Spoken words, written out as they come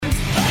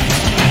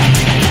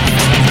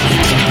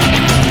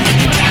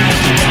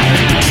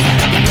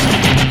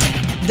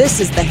This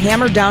is the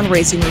Hammer Down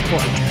Racing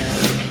Report.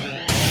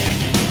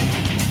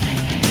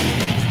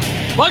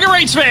 Welcome,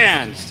 race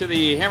fans, to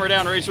the Hammer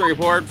Down Racing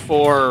Report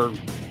for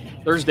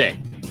Thursday,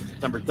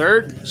 September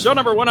 3rd. Show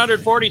number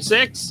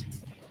 146.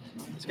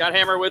 Scott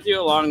Hammer with you,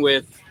 along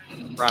with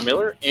Ron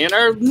Miller and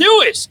our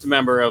newest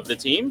member of the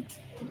team,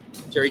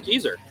 Jerry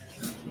Keyser.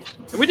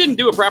 And we didn't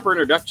do a proper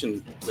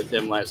introduction with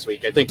him last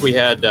week. I think we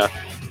had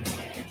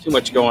too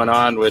much going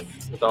on with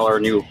all our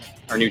new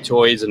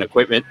toys and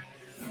equipment.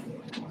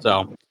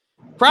 So,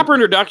 proper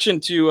introduction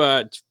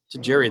to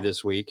Jerry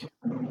this week.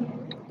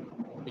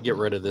 Get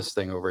rid of this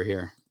thing over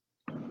here.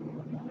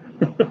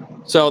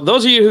 So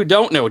those of you who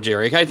don't know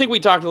Jerry, I think we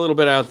talked a little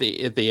bit at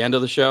the end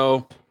of the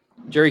show.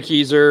 Jerry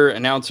Keyser,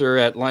 announcer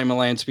at Lima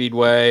Land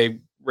Speedway,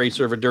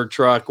 racer of a dirt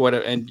truck.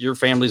 And your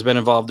family's been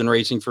involved in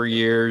racing for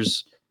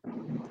years.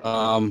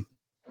 And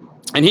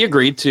he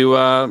agreed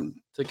to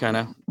kind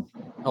of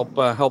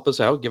help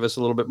us out, give us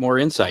a little bit more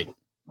insight,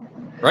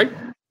 right?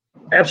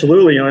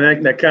 Absolutely.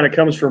 And that kind of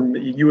comes from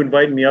you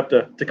inviting me up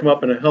to come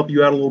up and help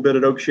you out a little bit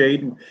at Oak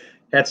Shade, and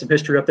had some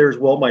history up there as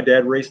well. My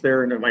dad raced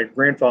there, and my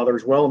grandfather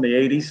as well in the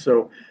 80s.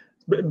 So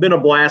it's been a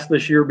blast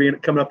this year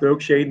coming up to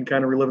Oak Shade and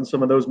kind of reliving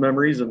some of those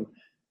memories, and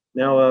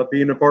now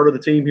being a part of the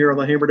team here on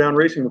the Hammer Down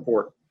Racing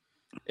Report.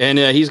 And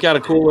he's got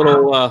a cool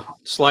little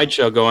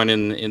slideshow going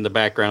in the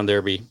background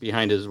there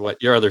behind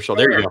your other show.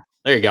 There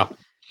you go.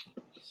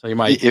 So you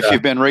might, if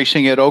you've been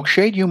racing at Oak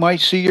Shade, you might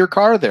see your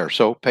car there.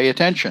 So pay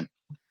attention.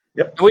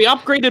 Yep. We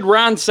upgraded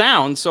Ron's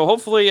sound, so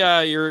hopefully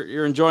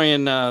you're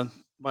enjoying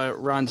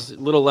Ron's a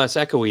little less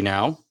echoey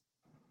now,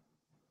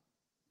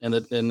 and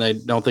I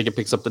don't think it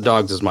picks up the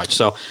dogs as much.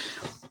 So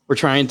we're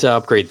trying to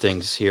upgrade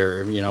things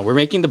here. We're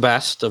making the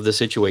best of the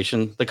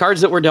situation, the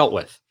cards that we're dealt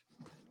with.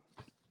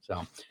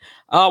 So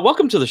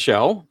welcome to the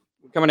show.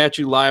 We're coming at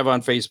you live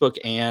on Facebook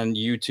and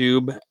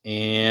YouTube,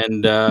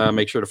 and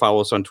make sure to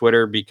follow us on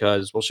Twitter,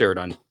 because we'll share it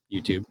on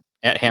YouTube.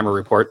 At Hammer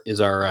Report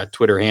is our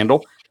Twitter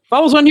handle.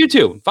 Follow us on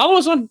YouTube. Follow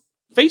us on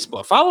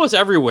Facebook. Follow us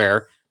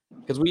everywhere,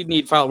 because we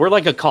need follow. We're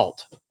like a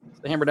cult.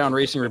 The Hammer Down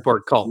Racing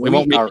Report cult.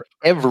 We are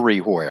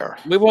everywhere.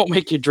 We won't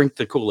make you drink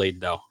the Kool-Aid,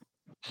 though.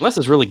 Unless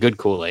it's really good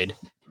Kool-Aid.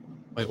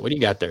 Wait, what do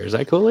you got there? Is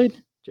that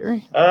Kool-Aid,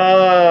 Jerry?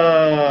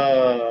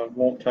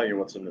 Won't tell you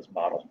what's in this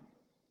bottle.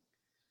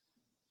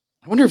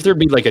 I wonder if there'd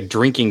be like a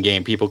drinking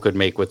game people could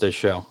make with this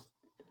show.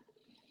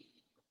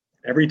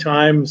 Every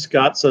time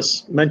Scott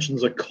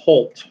mentions a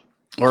cult.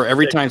 Or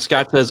every time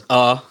Scott says,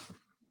 there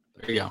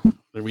you go.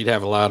 We'd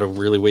have a lot of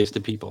really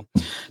wasted people.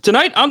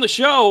 Tonight on the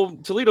show,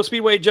 Toledo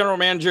Speedway General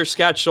Manager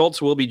Scott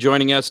Schultz will be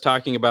joining us,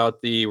 talking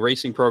about the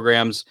racing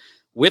programs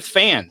with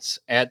fans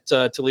at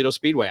Toledo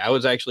Speedway. I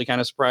was actually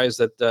kind of surprised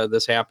that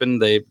this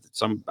happened. At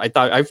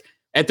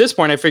this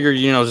point, I figured,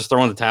 just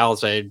throw in the towel and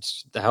say,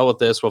 the hell with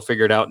this. We'll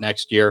figure it out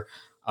next year.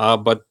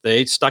 But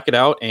they stuck it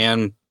out,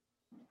 and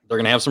they're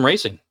going to have some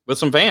racing with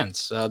some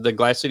fans. The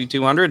Glass City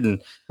 200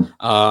 and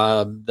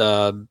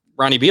the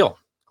Ronnie Beal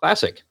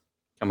Classic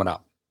coming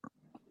up.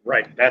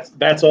 Right.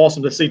 That's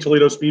awesome to see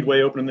Toledo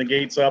Speedway opening the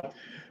gates up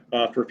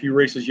for a few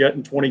races yet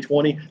in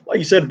 2020. Like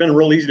you said, it's been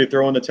real easy to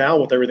throw in the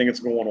towel with everything that's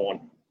going on.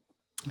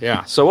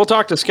 Yeah. So we'll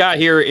talk to Scott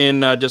here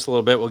in just a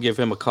little bit. We'll give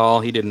him a call.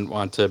 He didn't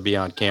want to be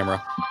on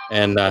camera,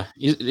 and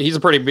he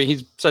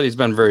said he's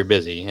been very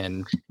busy,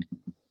 and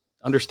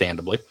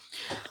understandably.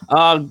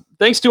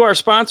 Thanks to our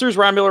sponsors,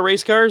 Ron Miller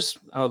Race Cars,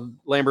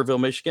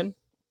 Lambertville, Michigan.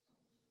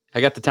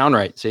 I got the town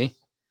right. See,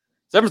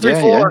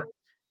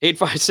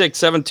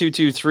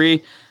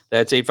 734-856-7223.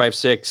 That's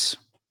 856.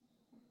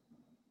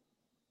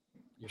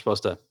 You're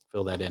supposed to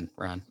fill that in,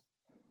 Ron.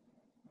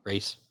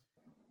 Race.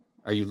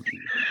 Are you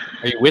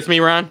with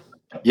me, Ron?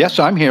 Yes,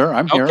 I'm here.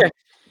 Okay.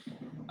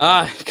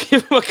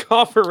 Give him a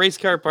call for race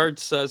car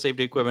parts,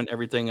 safety equipment,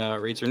 everything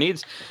racer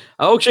needs.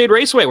 Oak Shade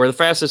Raceway, we're the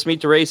fastest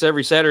meet to race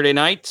every Saturday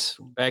night.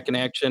 Back in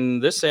action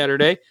this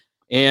Saturday.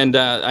 And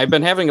I've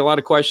been having a lot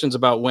of questions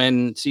about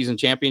when season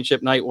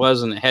championship night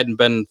was, and it hadn't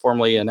been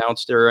formally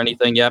announced or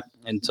anything yet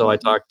until I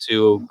talked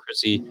to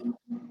Chrissy.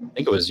 I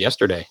think it was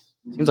yesterday.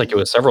 Seems like it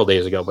was several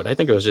days ago, but I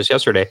think it was just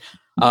yesterday.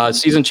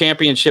 Season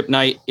championship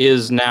night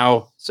is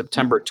now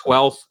September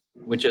 12th,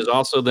 which is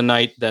also the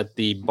night that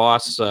the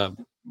Boss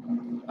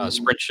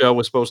sprint show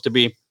was supposed to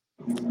be.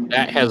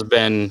 That has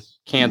been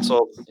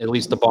canceled, at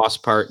least the Boss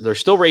part. There's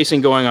still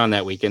racing going on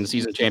that weekend,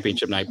 season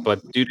championship night,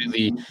 but due to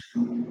the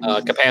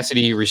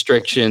capacity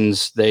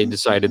restrictions, they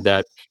decided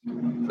that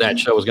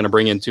show was going to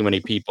bring in too many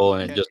people,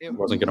 and it just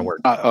wasn't going to work.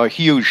 A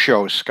huge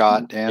show,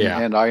 Scott,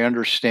 and I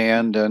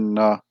understand, and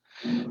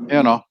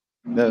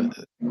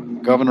the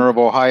governor of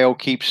Ohio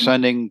keeps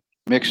sending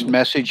mixed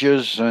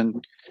messages,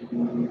 and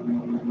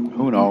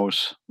who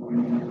knows?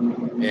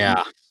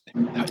 Yeah.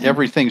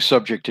 Everything's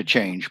subject to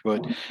change,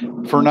 but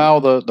for now,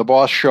 the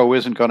Boss show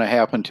isn't going to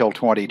happen until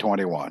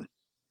 2021.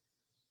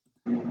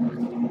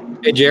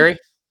 Hey, Jerry,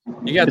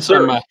 you got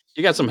some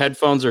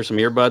headphones or some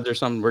earbuds or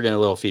something? We're getting a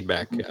little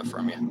feedback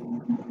from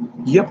you.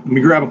 Yep, let me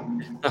grab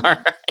them. All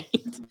right.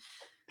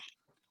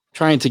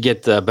 Trying to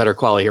get better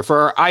quality here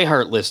for our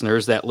iHeart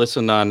listeners that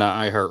listen on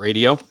iHeart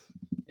Radio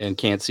and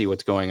can't see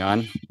what's going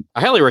on. I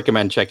highly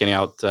recommend checking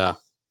out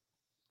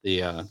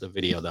the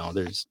video though.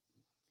 There's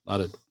a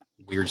lot of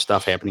weird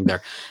stuff happening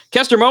there.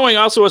 Kester Mowing,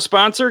 also a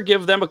sponsor.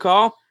 Give them a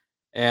call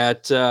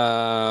at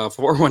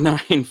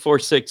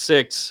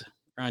 419-466.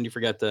 Ron, you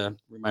forgot to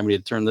remind me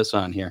to turn this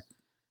on here.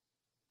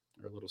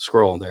 A little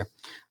scroll there.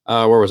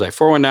 Where was I?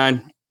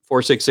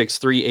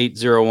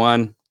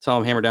 419-466-3801. Tell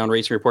them Hammer Down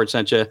Racing Report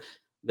sent you.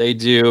 They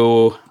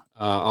do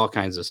all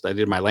kinds of stuff. I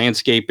did my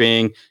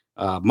landscaping,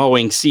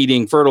 mowing,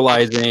 seeding,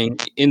 fertilizing,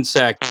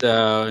 insect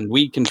and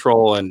weed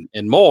control, and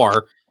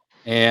more.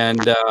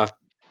 And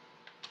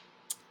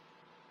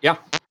yeah,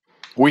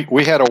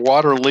 we had a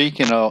water leak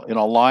in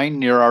a line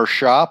near our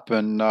shop,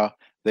 and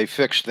they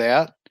fixed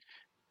that.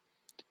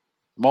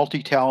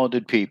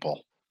 Multi-talented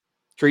people.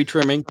 Tree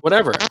trimming,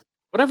 whatever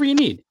you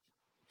need.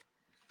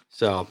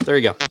 So there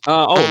you go.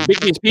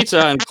 Big Beans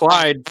Pizza and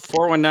Clyde,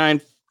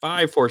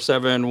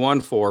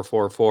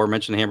 419-547-1444.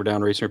 Mention the Hammer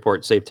Down Racing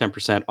Report. Save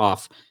 10%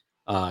 off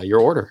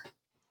your order.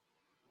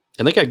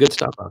 And they got good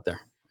stuff out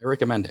there. I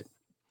recommend it.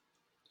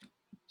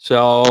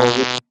 So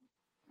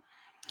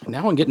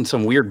now I'm getting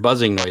some weird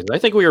buzzing noise. I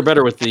think we were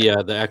better with the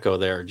echo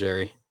there,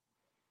 Jerry.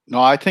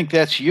 No, I think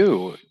that's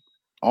you.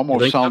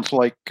 Almost sounds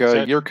like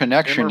your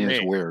connection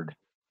is weird.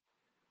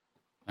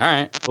 All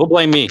right. We'll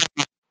blame me.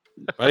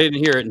 I didn't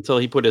hear it until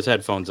he put his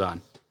headphones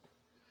on.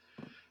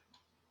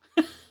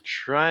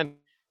 Trying.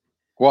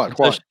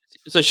 What?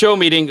 It's a show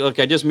meeting. Look,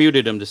 I just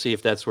muted him to see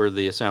if that's where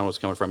the sound was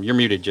coming from. You're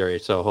muted, Jerry.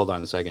 So hold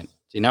on a second.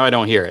 See, now I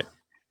don't hear it.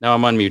 Now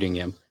I'm unmuting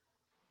him.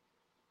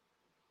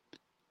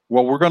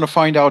 Well, we're going to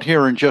find out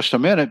here in just a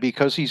minute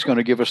because he's going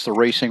to give us the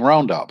racing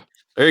roundup.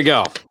 There you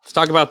go. Let's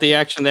talk about the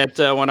action that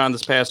went on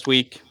this past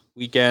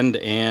weekend,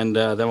 and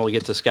then we'll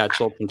get to Scott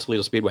Schultz from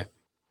Toledo Speedway.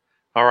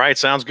 All right,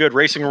 sounds good.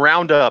 Racing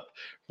roundup.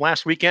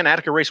 Last weekend,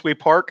 Attica Raceway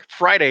Park,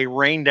 Friday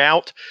rained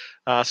out,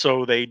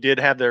 so they did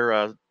have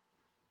their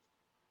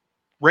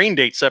rain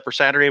date set for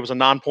Saturday. It was a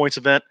non-points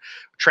event.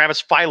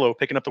 Travis Philo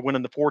picking up the win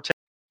in the 410.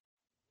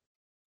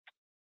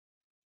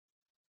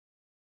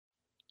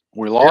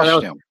 We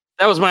lost him.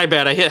 That was my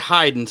bad. I hit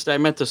hide instead. I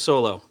meant to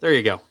solo. There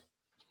you go.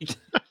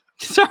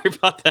 Sorry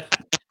about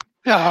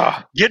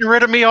that. Getting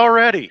rid of me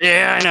already.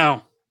 Yeah, I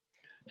know.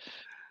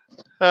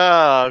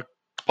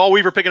 Paul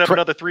Weaver picking up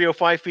another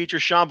 305 feature.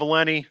 Sean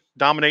Valenti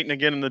dominating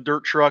again in the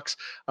dirt trucks.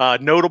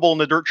 Notable in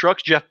the dirt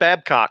trucks, Jeff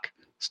Babcock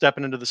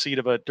stepping into the seat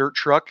of a dirt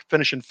truck,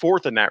 finishing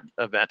fourth in that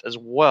event as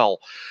well.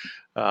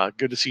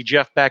 Good to see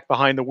Jeff back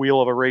behind the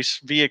wheel of a race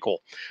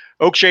vehicle.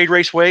 Oakshade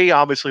Raceway,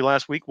 obviously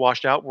last week,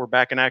 washed out. We're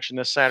back in action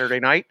this Saturday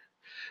night.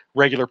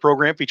 Regular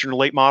program featuring the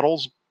late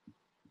models,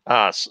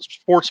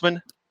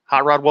 sportsmen,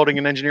 hot rod welding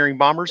and engineering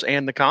bombers,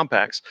 and the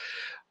compacts.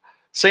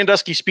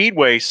 Sandusky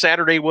Speedway,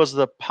 Saturday was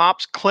the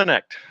Pops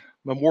Clinic.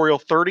 Memorial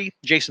 30,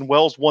 Jason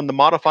Wells won the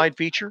modified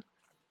feature.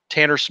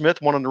 Tanner Smith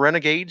won on the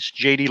Renegades.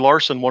 J.D.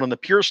 Larson won on the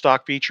pure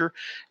stock feature.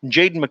 And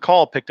Jaden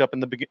McCall picked up in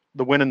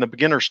the win in the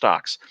beginner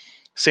stocks.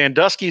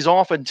 Sandusky's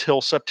off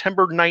until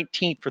September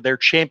 19th for their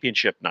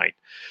championship night.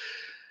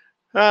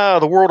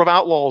 The World of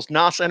Outlaws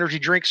NOS Energy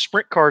Drink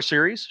Sprint Car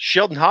Series.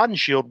 Sheldon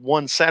Hodenshield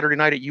won Saturday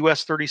night at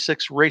US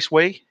 36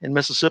 Raceway in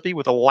Mississippi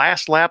with a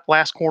last lap,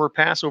 last corner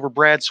pass over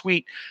Brad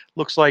Sweet.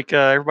 Looks like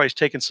everybody's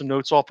taking some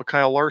notes off of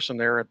Kyle Larson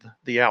there at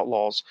the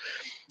Outlaws.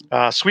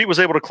 Sweet was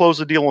able to close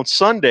the deal on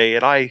Sunday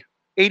at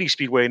I-80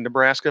 Speedway in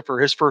Nebraska for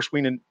his first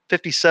win in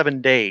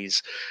 57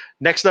 days.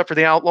 Next up for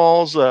the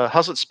Outlaws,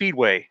 Hussett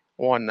Speedway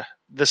on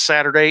this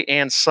Saturday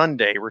and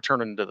Sunday,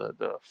 returning to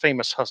the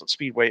famous Hussett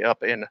Speedway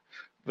up in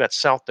that's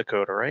South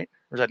Dakota, right?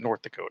 Or is that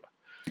North Dakota?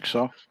 I think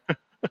so. I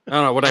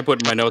don't know what I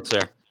put in my notes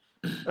there.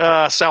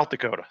 South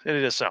Dakota. It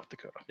is South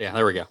Dakota. Yeah,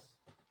 there we go.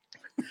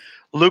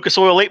 Lucas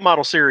Oil Late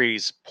Model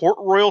Series. Port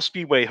Royal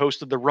Speedway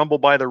hosted the Rumble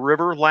by the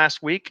River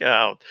last week.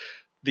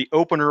 The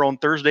opener on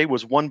Thursday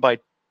was won by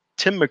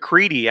Tim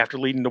McCready after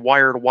leading to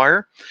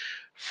wire.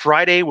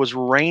 Friday was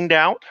rained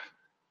out.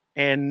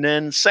 And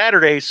then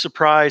Saturday,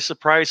 surprise,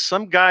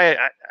 some guy,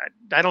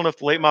 I don't know if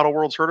the late model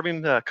world's heard of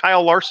him,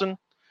 Kyle Larson,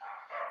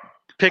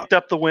 picked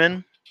up the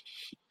win.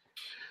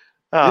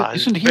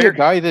 Isn't he a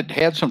guy that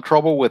had some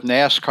trouble with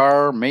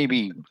NASCAR?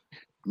 Maybe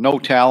no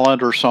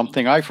talent or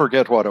something. I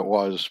forget what it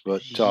was,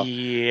 but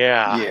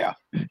yeah.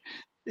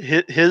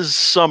 His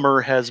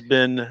summer has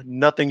been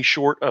nothing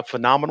short of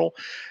phenomenal.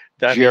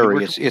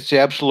 Jerry, it's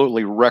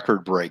absolutely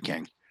record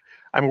breaking.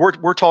 I mean,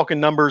 we're talking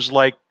numbers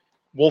like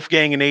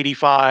Wolfgang in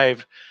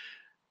 85,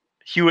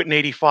 Hewitt in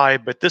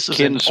 85, but this is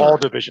in all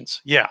divisions.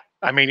 Yeah.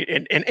 I mean,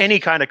 in any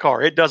kind of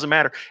car, it doesn't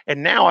matter.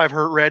 And now I've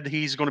read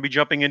he's going to be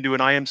jumping into an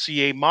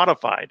IMCA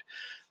modified,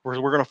 where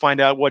we're going to find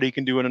out what he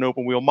can do in an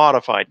open wheel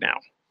modified now.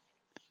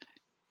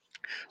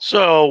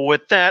 So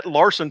with that,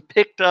 Larson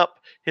picked up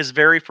his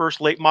very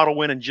first late model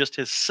win in just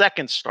his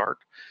second start,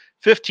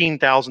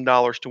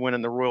 $15,000 to win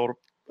in the Royal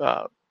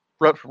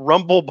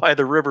Rumble by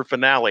the River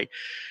finale.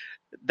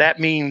 That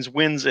means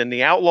wins in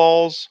the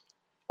Outlaws,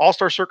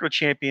 All-Star Circuit of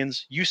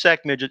Champions, USAC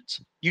Midgets,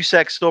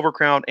 USAC Silver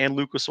Crown, and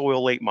Lucas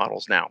Oil late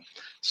models now.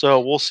 So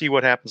we'll see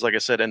what happens, like I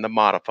said, in the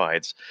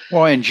modifieds.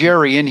 Well, and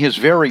Jerry, in his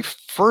very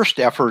first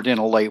effort in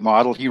a late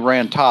model, he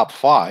ran top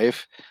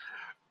 5.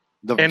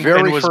 The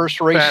very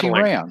first race he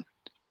ran.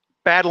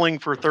 battling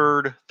for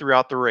third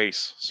throughout the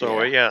race.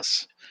 So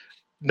yes,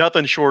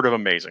 nothing short of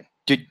amazing.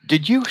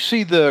 Did you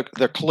see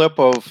the clip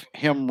of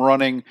him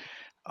running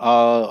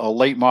a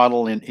late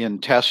model in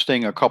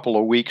testing a couple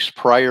of weeks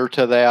prior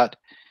to that?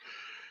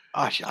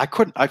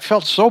 I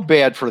felt so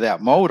bad for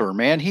that motor,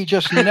 man. He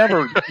just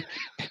never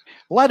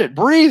let it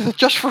breathe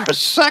just for a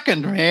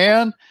second,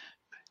 man.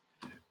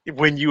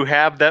 When you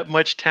have that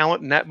much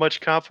talent and that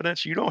much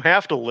confidence, you don't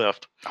have to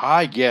lift.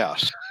 I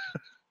guess.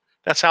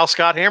 That's how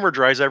Scott Hammer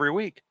drives every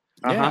week.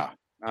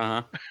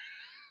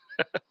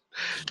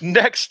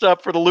 Next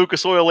up for the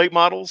Lucas Oil late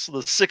models, the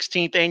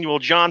 16th annual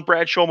John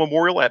Bradshaw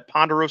Memorial at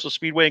Ponderosa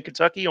Speedway in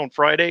Kentucky on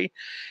Friday,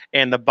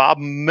 and the Bob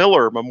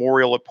Miller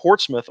Memorial at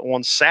Portsmouth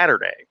on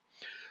Saturday.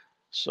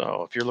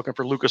 So if you're looking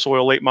for Lucas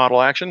Oil late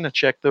model action,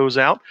 check those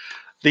out.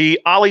 The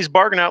Ollie's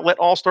Bargain Outlet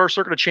All-Star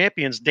Circuit of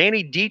Champions,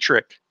 Danny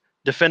Dietrich,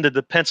 defended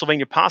the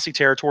Pennsylvania Posse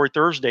territory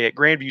Thursday at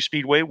Grandview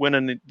Speedway,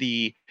 winning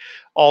the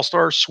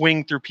All-Star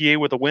swing through PA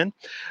with a win.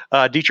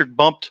 Dietrich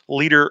bumped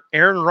leader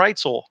Aaron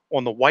Reitzel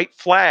on the white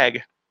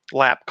flag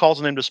lap,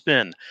 causing him to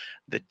spin.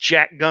 The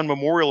Jack Gunn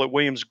Memorial at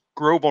Williams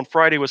Grove on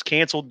Friday was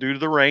canceled due to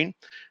the rain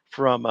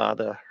from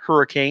the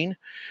hurricane.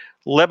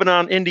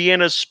 Lebanon,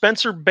 Indiana's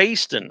Spencer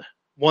Baston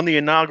won the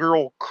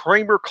inaugural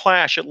Kramer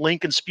Clash at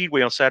Lincoln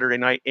Speedway on Saturday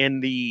night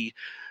in the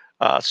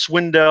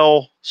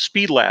Swindell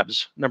Speed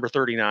Labs, number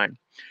 39.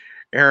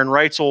 Aaron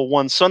Reitzel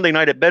won Sunday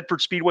night at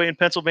Bedford Speedway in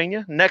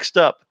Pennsylvania. Next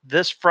up,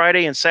 this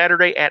Friday and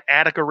Saturday at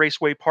Attica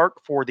Raceway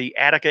Park for the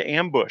Attica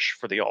Ambush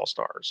for the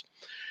All-Stars.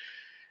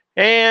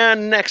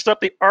 And next up,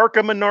 the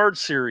ARCA Menard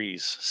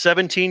Series.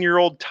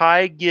 17-year-old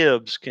Ty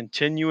Gibbs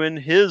continuing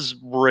his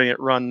brilliant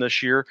run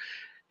this year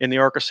in the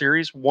ARCA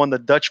Series. Won the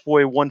Dutch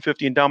Boy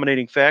 150 in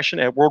dominating fashion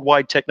at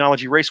Worldwide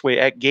Technology Raceway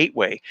at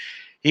Gateway.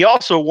 He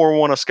also wore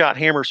one of Scott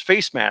Hammer's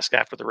face mask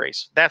after the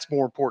race. That's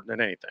more important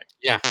than anything.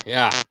 Yeah.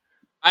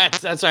 I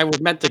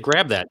was meant to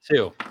grab that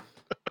too.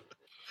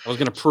 I was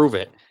going to prove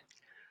it.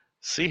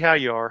 See how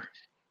you are.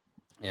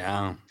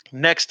 Yeah.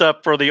 Next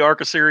up for the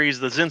ARCA Series,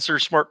 the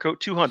Zinsser Smart Coat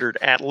 200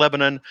 at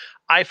Lebanon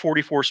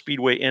I-44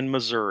 Speedway in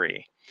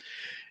Missouri.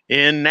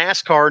 In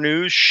NASCAR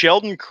news,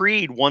 Sheldon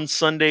Creed won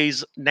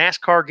Sunday's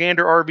NASCAR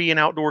Gander RV and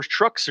Outdoors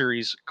Truck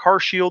Series Car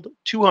Shield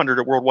 200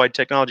 at Worldwide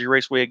Technology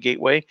Raceway at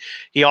Gateway.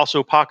 He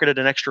also pocketed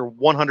an extra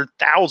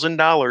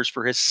 $100,000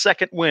 for his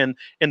second win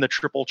in the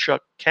Triple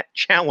Chuck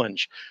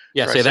Challenge.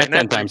 Yeah, say that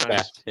 10 times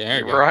fast. Yeah, there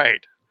you go.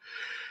 Right.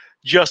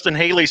 Justin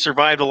Haley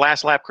survived the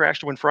last lap crash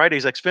to win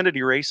Friday's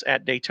Xfinity race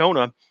at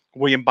Daytona.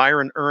 William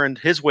Byron earned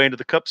his way into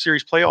the Cup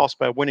Series playoffs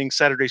by winning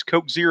Saturday's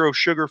Coke Zero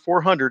Sugar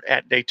 400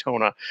 at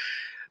Daytona.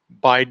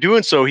 By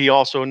doing so, he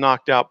also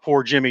knocked out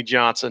poor Jimmy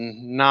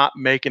Johnson, not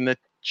making the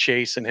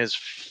chase in his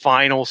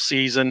final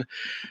season.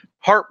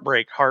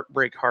 Heartbreak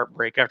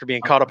after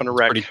being caught up in a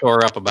wreck. Pretty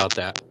tore up about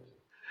that.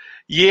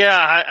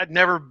 Yeah, I've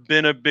never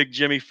been a big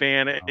Jimmy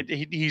fan.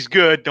 He's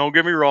good, don't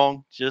get me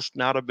wrong, just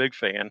not a big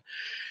fan.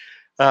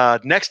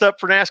 Next up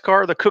for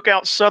NASCAR, the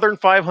Cookout Southern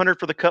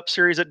 500 for the Cup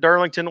Series at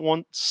Darlington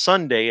on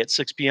Sunday at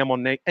 6 p.m.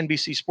 on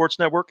NBC Sports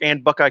Network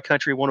and Buckeye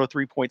Country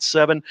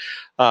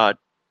 103.7.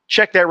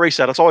 Check that race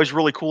out. It's always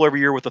really cool every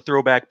year with the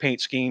throwback paint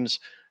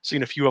schemes.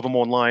 Seen a few of them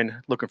online.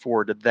 Looking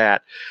forward to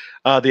that.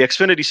 The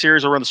Xfinity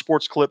Series will run the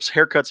Sports Clips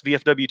Haircuts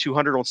VFW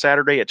 200 on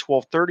Saturday at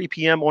 12:30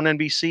 p.m. on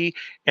NBC,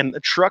 and the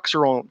trucks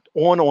are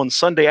on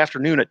Sunday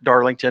afternoon at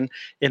Darlington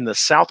in the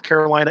South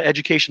Carolina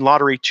Education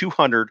Lottery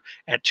 200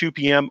 at 2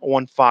 p.m.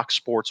 on Fox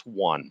Sports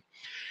 1.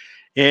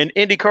 In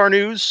IndyCar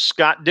news,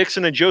 Scott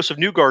Dixon and Joseph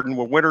Newgarden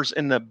were winners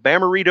in the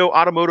Bamarito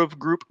Automotive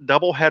Group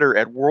doubleheader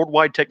at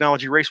Worldwide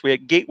Technology Raceway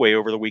at Gateway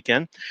over the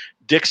weekend.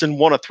 Dixon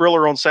won a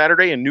thriller on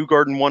Saturday, and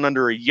Newgarden won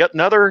under yet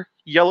another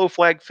yellow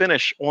flag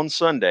finish on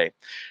Sunday.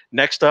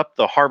 Next up,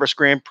 the Harvest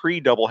Grand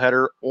Prix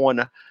doubleheader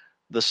on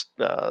this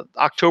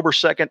October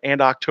 2nd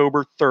and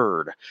October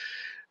 3rd.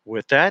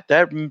 With that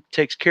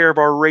takes care of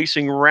our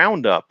racing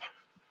roundup.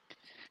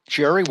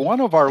 Jerry,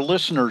 one of our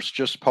listeners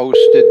just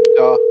posted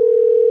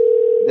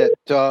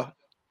that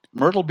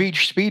Myrtle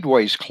Beach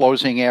Speedway is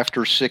closing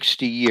after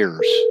 60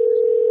 years.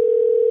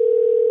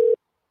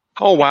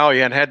 Oh, wow.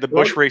 Yeah, and had the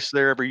Busch race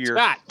there every year.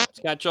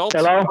 Scott Schultz.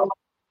 Hello.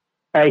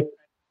 Hey.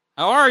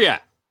 How are you?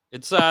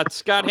 It's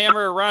Scott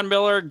Hammer, Ron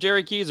Miller,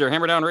 Jerry Keyser,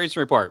 Hammer Down Racing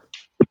Report.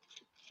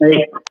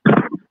 Hey.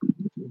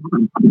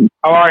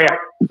 How are you?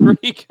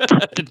 Pretty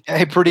good.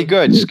 Hey, pretty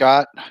good,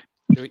 Scott.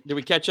 Did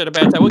we catch you at a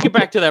bad time? We'll get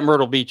back to that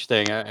Myrtle Beach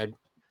thing. I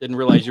didn't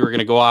realize you were going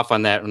to go off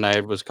on that when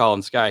I was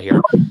calling Sky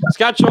here.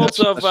 Scott Schultz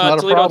of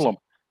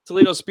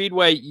Toledo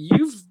Speedway.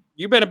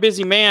 You've been a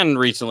busy man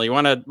recently. You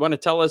want to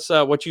tell us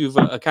what you've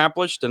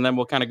accomplished, and then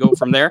we'll kind of go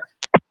from there.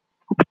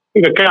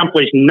 We've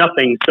accomplished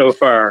nothing so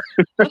far.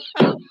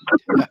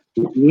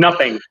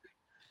 Nothing.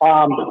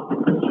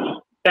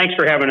 Thanks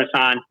for having us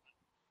on.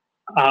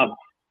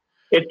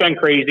 It's been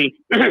crazy,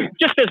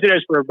 just as it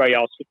is for everybody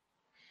else. It's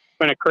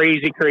been a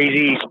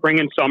crazy spring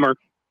and summer.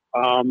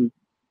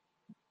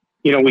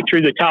 We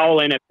threw the towel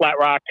in at Flat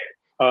Rock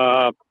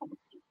a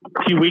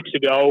few weeks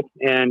ago,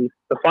 and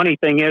the funny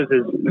thing is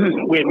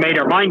we had made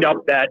our mind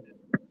up that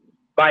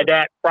by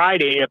that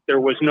Friday, if there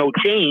was no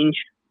change,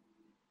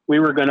 we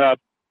were going to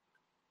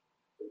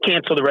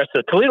cancel the rest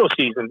of the Toledo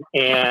season.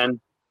 And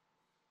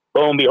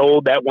lo and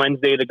behold, that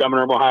Wednesday, the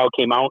governor of Ohio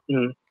came out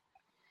and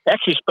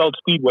actually spelled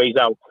speedways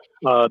out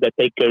that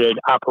they could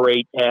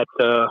operate at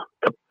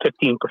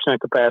 15%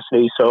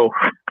 capacity. So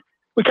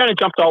we kind of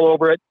jumped all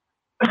over it.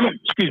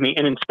 Excuse me.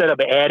 And instead of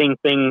adding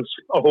things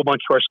a whole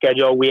bunch to our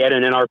schedule, we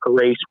added an ARCA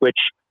race, which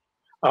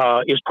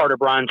is part of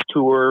Ron's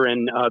tour.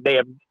 And they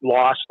have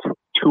lost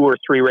 2 or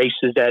 3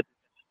 races at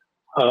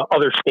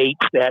other states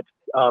that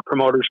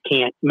promoters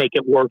can't make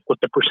it work with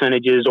the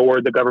percentages,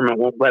 or the government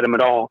won't let them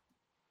at all.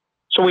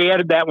 So we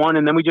added that one,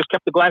 and then we just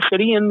kept the Glass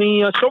City and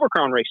the Silver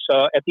Crown race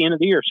at the end of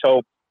the year.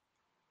 So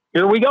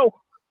here we go.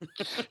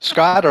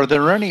 Scott, are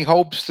there any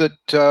hopes that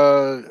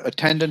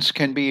attendance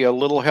can be a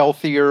little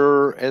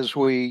healthier as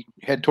we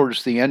head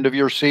towards the end of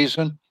your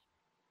season?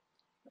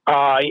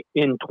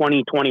 In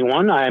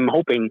 2021, I'm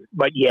hoping,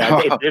 but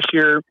yeah, this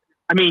year,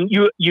 I mean,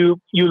 you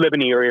live in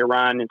the area,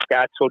 Ron and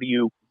Scott, so do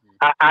you.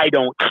 I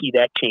don't see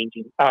that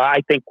changing.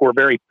 I think we're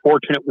very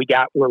fortunate we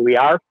got where we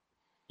are.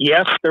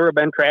 Yes, there have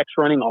been tracks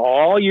running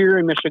all year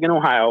in Michigan,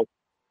 Ohio,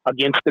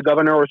 against the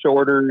governor's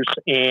orders,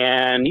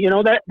 and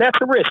that's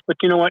a risk. But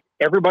you know what?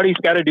 Everybody's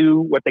got to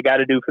do what they got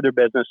to do for their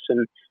business,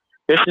 and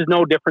this is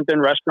no different than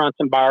restaurants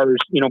and bars,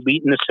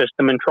 beating the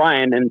system and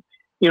trying. And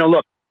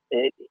look,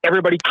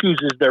 everybody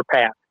chooses their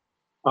path.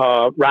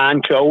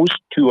 Ron chose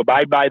to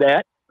abide by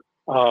that.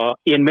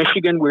 In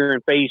Michigan, we're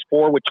in phase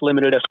 4, which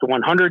limited us to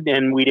 100,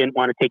 and we didn't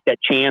want to take that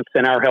chance.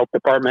 And our health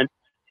department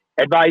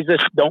advised us,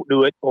 don't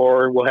do it,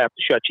 or we'll have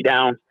to shut you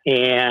down.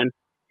 And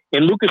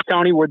in Lucas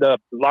County, we're the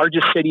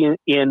largest city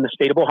in the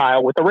state of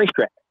Ohio with a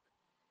racetrack,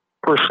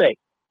 per se.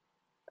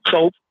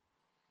 So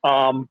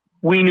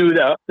we knew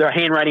their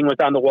handwriting was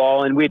on the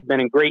wall, and we'd been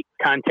in great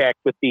contact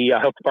with the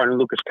health department in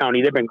Lucas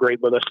County. They've been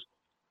great with us,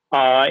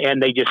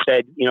 and they just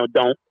said,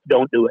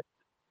 don't do it.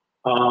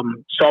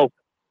 So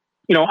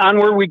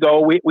onward we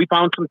go. We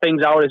found some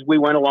things out as we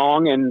went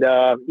along, and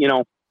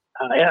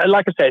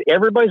like I said,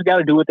 everybody's got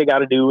to do what they got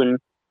to do. And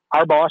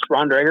our boss,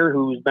 Ron Drager,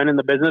 who's been in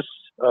the business,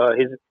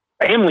 his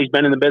family's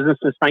been in the business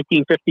since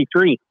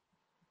 1953.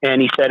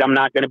 And he said, I'm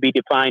not going to be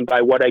defined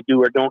by what I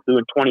do or don't do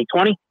in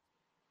 2020.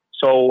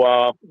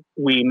 So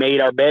we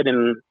made our bed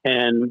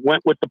and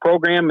went with the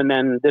program. And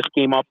then this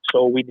came up.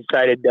 So we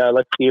decided,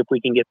 let's see if we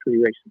can get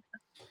 3 races.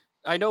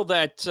 I know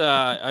that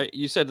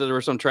you said that there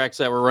were some tracks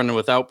that were running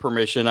without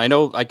permission. I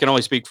know I can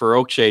only speak for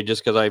Oakshade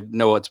just because I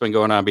know what's been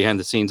going on behind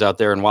the scenes out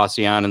there in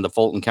Wauseon and the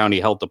Fulton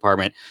County Health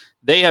Department.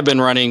 They have been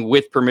running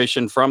with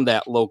permission from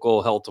that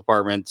local health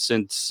department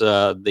since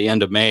the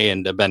end of May,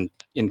 and have been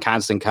in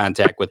constant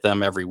contact with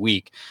them every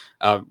week.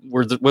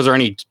 Was there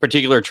any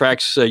particular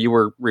tracks you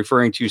were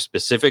referring to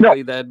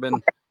specifically that had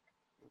been?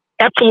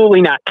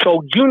 Absolutely not.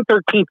 So June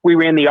 13th, we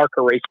ran the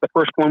ARCA race, the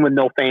first one with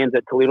no fans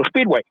at Toledo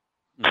Speedway.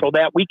 So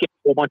that weekend,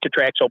 a whole bunch of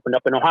tracks opened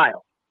up in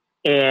Ohio.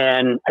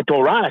 And I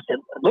told Ron, I said,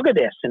 look at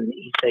this. And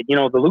he said,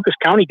 the Lucas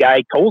County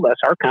guy told us,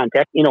 our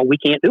contact, we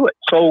can't do it.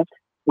 So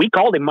we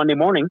called him Monday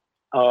morning,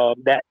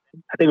 that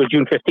I think it was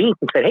June 15th,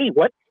 and said, hey,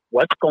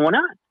 what's going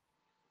on?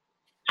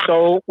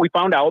 So we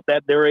found out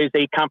that there is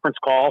a conference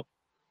call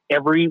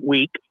every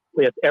week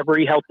with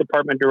every health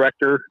department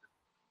director,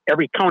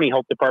 every county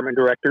health department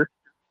director.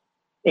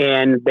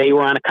 And they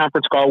were on a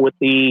conference call with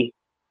the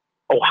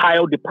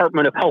Ohio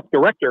Department of Health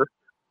director.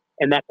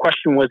 And that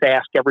question was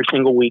asked every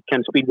single week,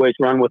 can speedways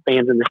run with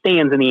fans in the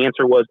stands? And the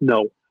answer was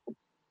no.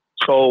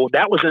 So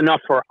that was enough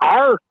for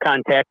our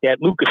contact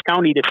at Lucas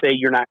County to say,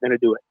 you're not going to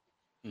do it.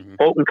 Mm-hmm.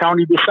 Fulton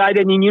County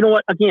decided, and you know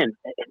what? Again,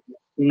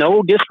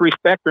 no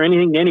disrespect or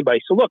anything to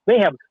anybody. So look, they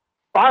have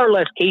far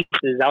less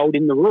cases out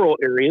in the rural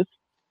areas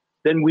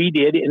than we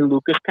did in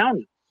Lucas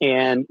County.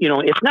 And,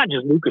 it's not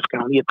just Lucas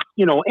County. It's,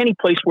 any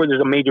place where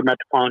there's a major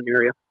metropolitan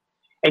area.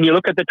 And you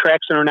look at the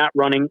tracks that are not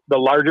running, the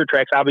larger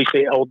tracks,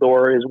 obviously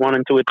Eldora is one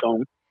unto its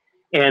own.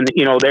 And,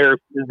 they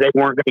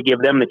weren't going to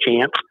give them the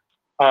chance.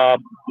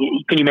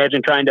 Can you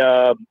imagine trying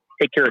to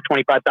take care of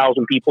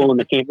 25,000 people in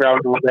the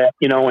campground and all that,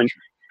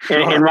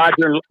 and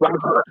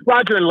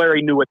Roger and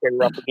Larry knew what they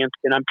were up against.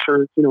 And I'm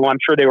sure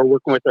they were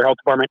working with their health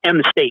department and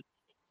the state.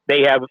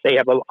 They have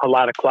a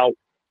lot of clout.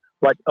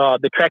 But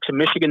the tracks in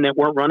Michigan that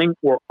weren't running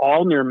were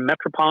all near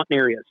metropolitan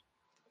areas.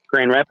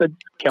 Grand Rapids,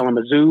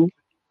 Kalamazoo,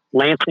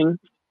 Lansing,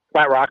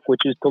 Flat Rock,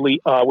 which is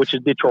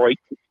Detroit,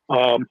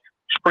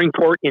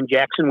 Springport in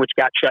Jackson, which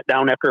got shut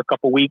down after a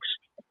couple weeks,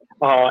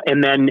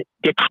 and then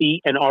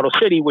Dixie and Auto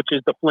City, which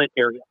is the Flint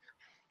area.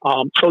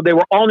 So they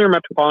were all near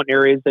metropolitan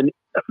areas. And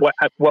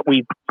what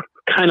we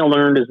kind of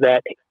learned is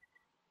that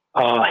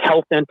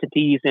health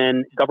entities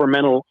and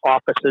governmental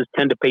offices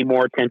tend to pay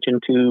more attention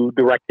to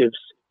directives,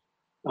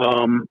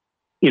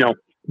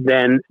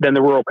 than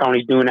the rural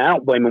counties do. And I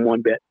don't blame them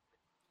one bit.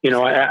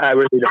 I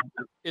really don't.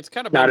 It's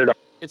kind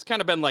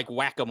of been like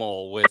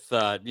whack-a-mole with,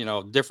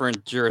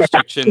 different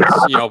jurisdictions.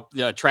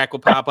 Track will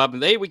pop up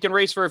and we can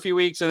race for a few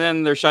weeks, and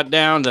then they're shut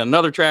down. Then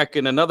another track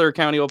in another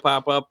county will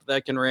pop up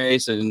that can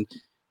race, and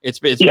it's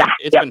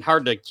been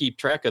hard to keep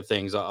track of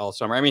things all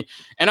summer. I mean,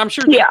 and I'm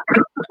sure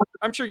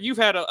I'm sure you've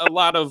had a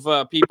lot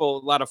of people,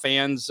 a lot of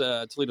fans,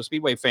 Toledo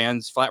Speedway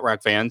fans, Flat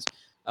Rock fans,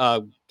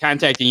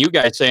 contacting you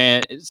guys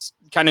saying, it's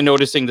kind of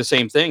noticing the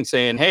same thing,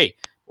 saying, hey,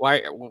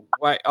 why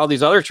all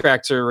these other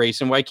tracks are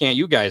racing? Why can't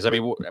you guys? I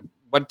mean,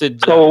 what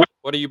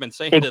have you been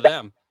saying to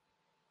them?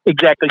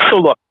 Exactly. So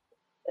look,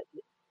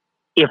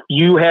 if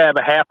you have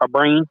a half a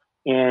brain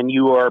and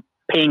you are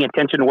paying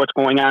attention to what's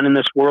going on in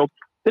this world,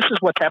 this is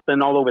what's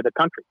happening all over the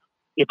country.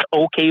 It's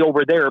okay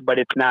over there, but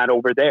it's not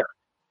over there.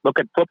 Look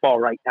at football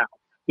right now.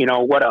 You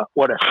know, what a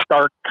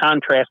stark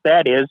contrast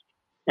that is.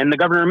 And the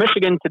governor of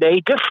Michigan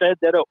today just said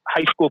that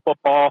high school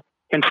football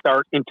can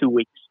start in 2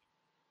 weeks,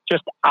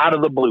 just out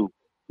of the blue.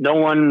 No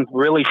one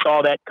really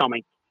saw that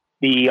coming.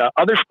 The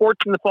other sports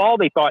in the fall,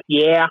 they thought,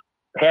 yeah,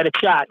 had a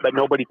shot, but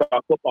nobody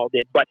thought football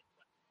did. But,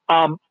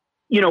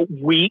 you know,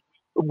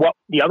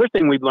 the other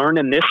thing we've learned,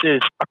 and this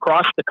is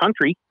across the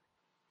country,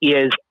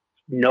 is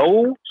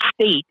no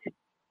state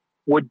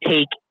would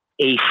take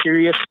a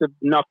serious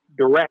enough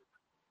directive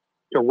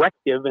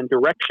and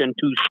direction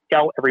to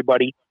tell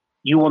everybody,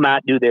 you will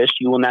not do this,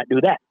 you will not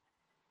do that.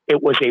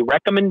 It was a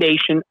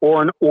recommendation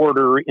or an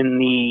order in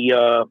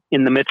the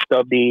midst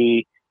of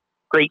the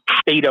great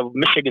state of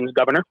Michigan's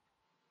governor.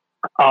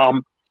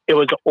 It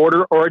was an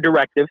order or a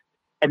directive,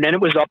 and then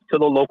it was up to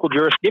the local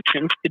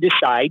jurisdictions to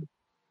decide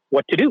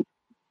what to do.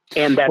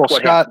 And that's what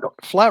Scott, happened.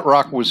 Flat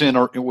Rock was in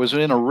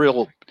a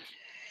real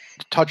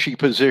touchy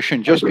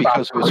position just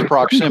because of its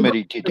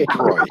proximity to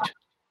Detroit.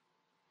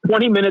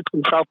 20 minutes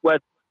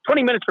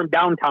from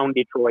downtown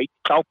Detroit,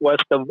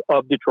 southwest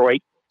of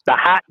Detroit, the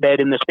hotbed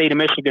in the state of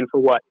Michigan for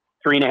what,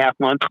 3.5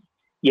 months?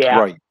 Yeah.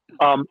 Right.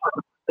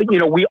 You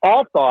know, we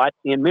all thought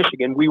in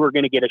Michigan we were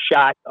going to get a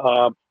shot.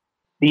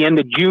 The end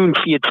of June,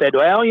 she had said,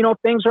 well, you know,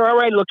 things are all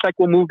right. It looks like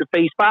we'll move to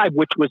phase 5,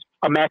 which was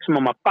a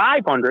maximum of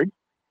 500.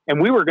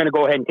 And we were going to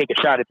go ahead and take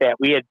a shot at that.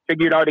 We had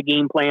figured out a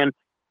game plan.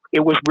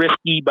 It was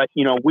risky, but,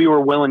 you know, we were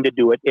willing to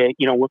do it.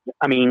 You know,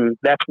 I mean,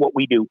 that's what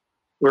we do.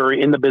 We're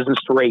in the business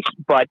to race.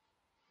 But,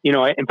 you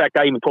know, in fact,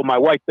 I even told my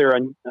wife there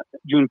on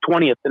June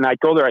 20th, and I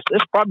told her, I said,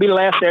 this is probably the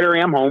last Saturday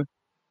I'm home,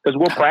 because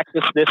we'll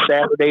practice this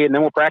Saturday, and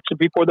then we'll practice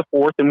before the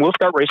 4th, and we'll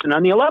start racing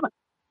on the 11th.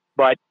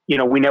 But, you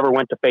know, we never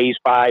went to phase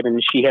 5,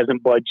 and she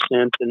hasn't budged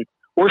since. And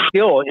we're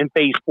still in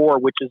phase 4,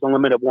 which is a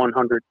limit of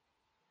 100.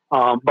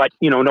 But,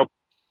 you know, no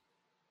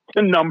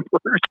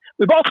numbers.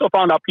 We've also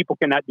found out people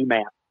cannot do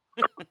math.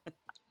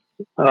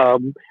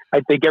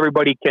 I think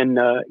everybody can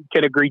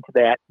agree to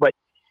that. But,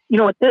 you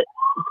know,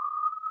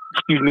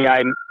 excuse me,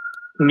 I'm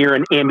near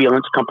an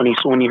ambulance company,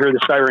 so when you hear the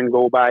siren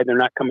go by, they're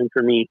not coming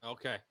for me.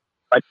 Okay.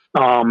 But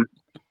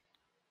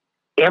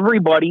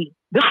everybody,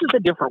 this is a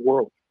different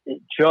world.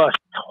 It just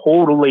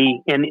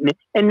totally, and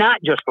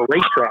not just for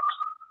racetracks.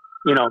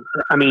 You know,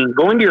 I mean,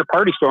 go into your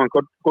party store and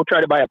go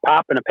try to buy a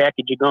pop and a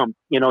package of gum.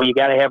 You know, you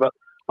got to have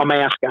a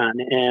mask on,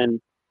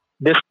 and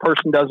this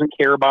person doesn't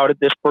care about it.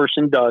 This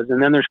person does.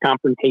 And then there's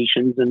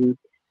confrontations. And,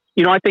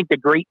 you know, I think the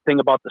great thing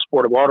about the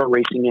sport of auto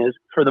racing is,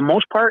 for the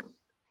most part,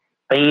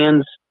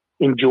 fans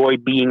enjoy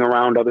being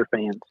around other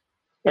fans.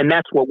 And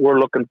that's what we're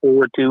looking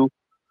forward to.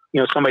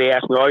 You know, somebody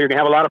asked me, oh, you're going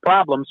to have a lot of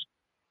problems.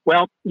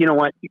 Well, you know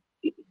what?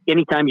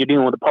 Anytime you're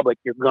dealing with the public,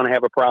 you're going to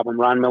have a problem.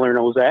 Ron Miller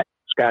knows that.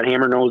 Scott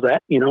Hammer knows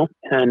that, you know,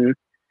 and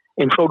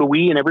so do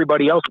we and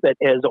everybody else that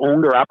has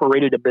owned or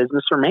operated a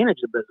business or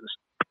managed a business.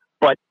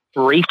 But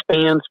race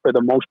fans, for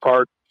the most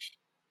part,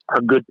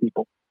 are good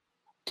people,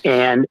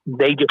 and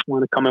they just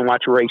want to come and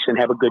watch a race and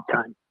have a good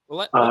time.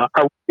 Are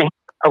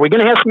we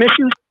going to have some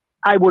issues?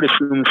 I would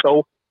assume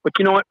so. But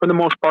you know what? For the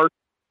most part,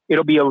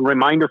 it'll be a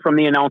reminder from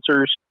the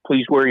announcers.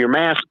 Please wear your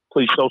mask.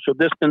 Please social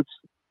distance.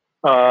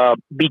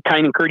 Be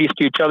kind and courteous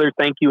to each other.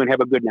 Thank you, and have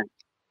a good night.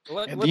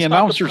 The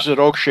announcers at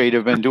Oakshade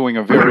have been doing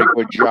a very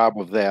good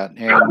job of that.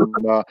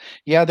 And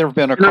yeah, there have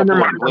been a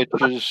couple of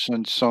glitches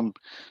and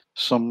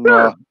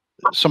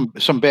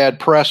some bad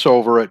press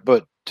over it,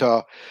 but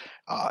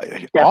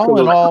all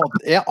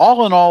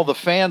in all, the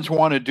fans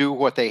want to do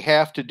what they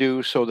have to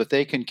do so that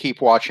they can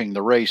keep watching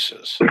the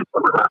races.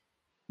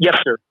 Yes,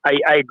 sir.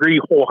 I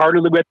agree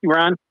wholeheartedly with you,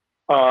 Ron.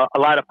 A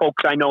lot of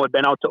folks I know have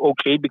been out to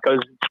Oakshade because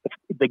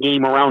it's the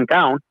game around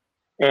town.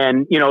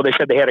 And, you know, they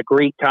said they had a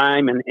great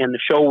time and the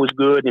show was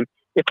good. And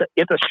it's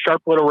a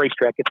sharp little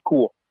racetrack. It's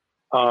cool.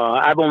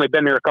 I've only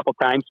been there a couple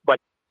times, but,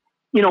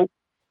 you know,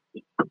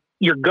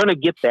 you're going to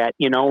get that,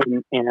 you know,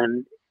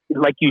 and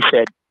like you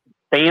said,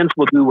 fans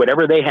will do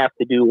whatever they have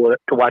to do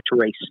to watch a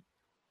race.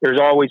 There's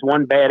always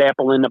one bad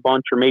apple in the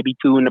bunch or maybe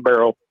two in the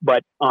barrel.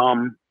 But,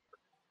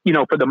 you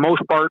know, for the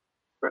most part,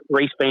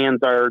 race fans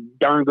are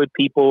darn good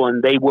people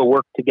and they will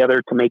work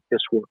together to make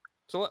this work.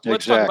 So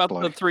let's talk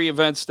about the 3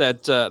 events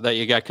that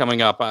you got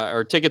coming up.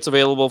 Are tickets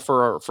available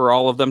for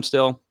all of them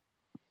still?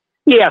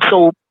 Yeah.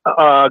 So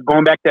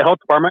going back to the health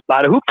department, a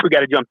lot of hoops we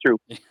got to jump through.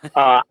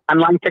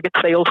 Online ticket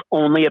sales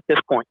only at this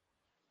point.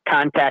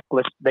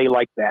 Contactless, they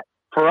like that.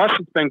 For us,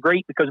 it's been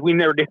great because we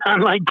never did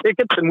online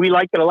tickets and we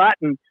like it a lot,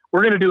 and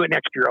we're going to do it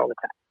next year all the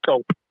time.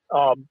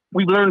 So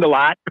we've learned a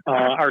lot.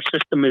 Our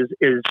system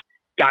is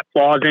got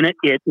flaws in it.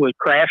 It was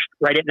crashed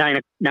right at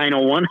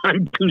 9:01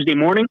 on Tuesday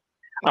morning.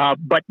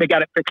 But they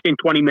got it fixed in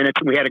 20 minutes,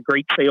 and we had a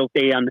great sales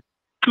day on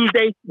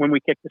Tuesday when we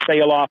kicked the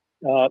sale off.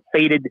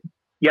 Faded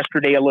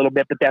yesterday a little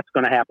bit, but that's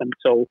going to happen.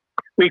 So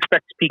we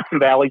expect peaks and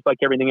valleys like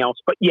everything else.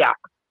 But yeah,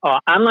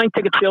 online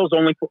ticket sales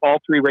only for all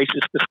 3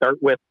 races to start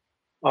with.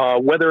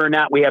 Whether or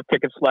not we have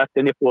tickets left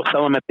and if we'll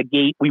sell them at the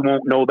gate, we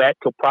won't know that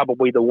till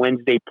probably the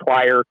Wednesday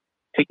prior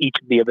to each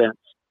of the events.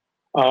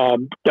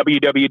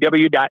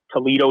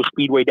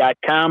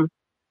 www.ToledoSpeedway.com.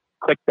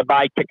 Click the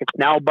Buy Tickets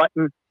Now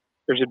button.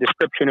 There's a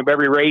description of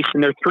every race,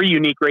 and there are 3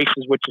 unique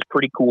races, which is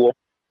pretty cool.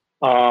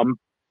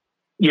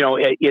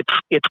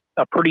 It's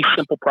a pretty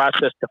simple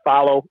process to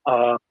follow.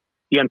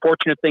 The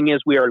unfortunate thing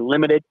is we are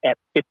limited at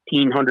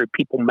 1,500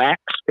 people max,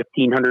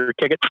 1,500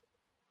 tickets.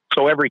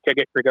 So every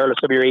ticket, regardless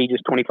of your age,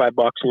 is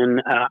 $25.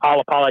 And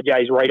I'll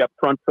apologize right up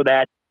front for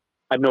that.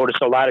 I've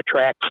noticed a lot of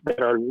tracks that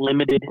are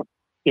limited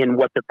in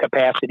what their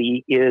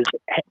capacity is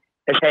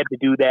has had to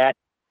do that.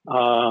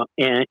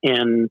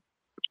 And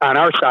on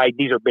our side,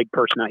 these are big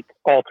purse nights.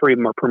 All 3 of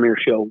them are premier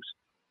shows.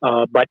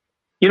 But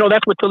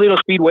that's what Toledo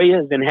Speedway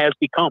is and has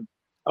become,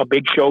 a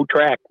big show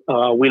track.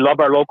 We love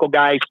our local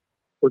guys.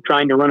 We're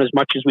trying to run as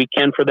much as we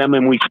can for them,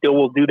 and we still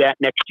will do that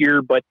next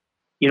year. But,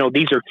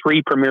 these are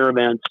 3 premier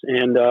events,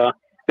 and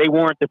they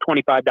warrant the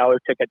 $25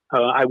 ticket.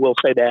 I will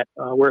say that.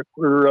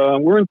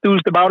 We're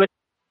enthused about it.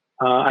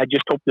 I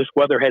just hope this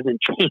weather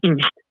hasn't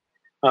changed,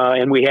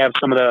 and we have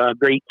some of the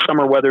great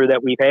summer weather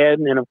that we've had.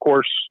 And, of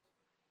course,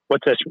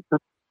 what's this,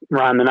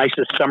 Ron, the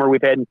nicest summer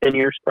we've had in 10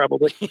 years,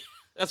 probably.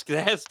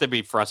 That has to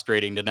be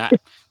frustrating to not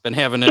been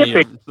having any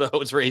of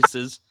those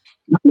races.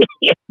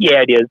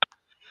 Yeah, it is.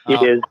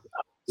 It is.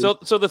 So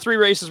the 3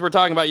 races we're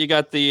talking about, you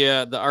got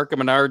the ARCA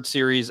Menard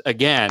series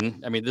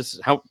again. I mean, this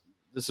is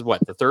what,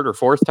 the 3rd or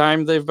 4th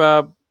time they've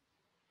third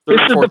or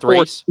 4th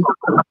race?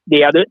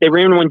 Yeah, they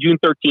ran one June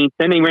 13th.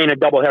 Then they ran a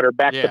doubleheader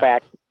back to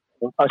back,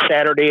 a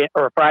Saturday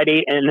or a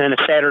Friday, and then a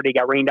Saturday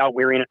got rained out.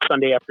 We ran it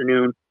Sunday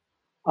afternoon,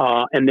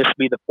 and this will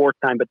be the 4th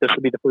time, but this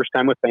will be the first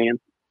time with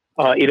fans.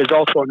 It is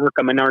also an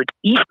ARCA Menard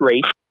East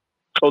race,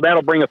 so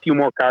that'll bring a few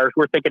more cars.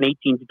 We're thinking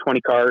 18 to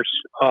 20 cars.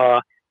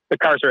 The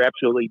cars are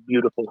absolutely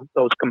beautiful.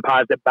 Those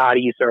composite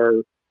bodies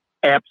are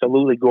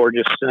absolutely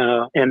gorgeous,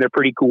 and they're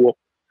pretty cool.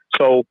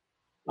 So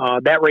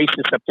that race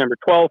is September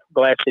 12th.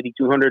 Glass City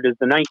 200 is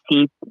the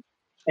 19th.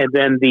 And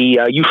then the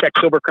USAC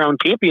Silver Crown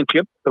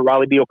Championship, the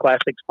Raleigh Beal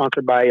Classic,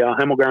 sponsored by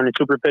Hemelgarn and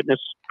Super Fitness,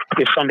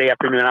 is Sunday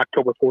afternoon,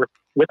 October 4th,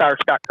 with our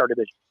stock car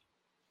division.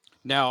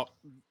 Now,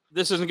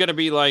 this isn't going to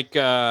be like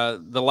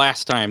the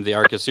last time the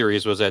ARCA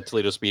series was at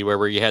Toledo Speedway,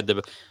 where you had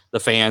the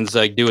fans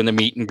doing the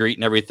meet and greet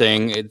and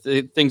everything.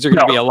 Things are going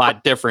to be a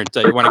lot different.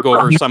 You want to go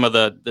over some of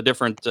the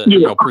different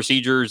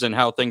procedures and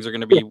how things are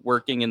going to be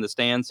working in the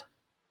stands?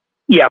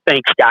 Yeah,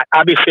 thanks, Scott.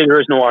 Obviously, there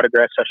is no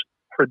autograph session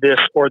for this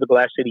or the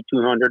Glass City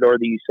 200 or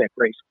the USAC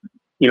race.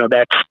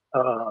 That's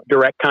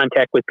direct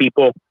contact with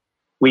people.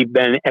 We've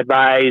been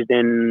advised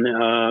and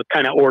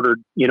kind of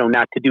ordered,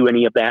 not to do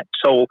any of that.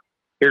 So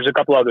here's a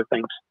couple other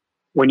things.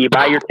 When you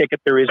buy your ticket,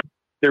 there is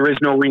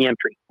no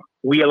re-entry.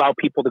 We allow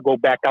people to go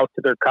back out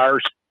to their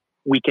cars.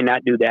 We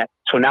cannot do that.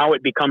 So now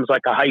it becomes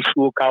like a high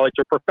school, college,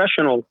 or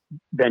professional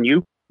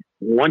venue.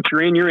 Once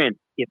you're in, you're in.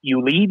 If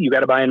you leave, you got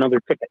to buy another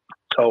ticket.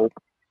 So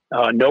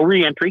no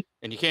re-entry.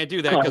 And you can't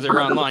do that because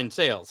they're online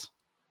sales.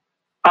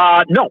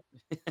 No.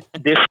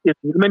 This is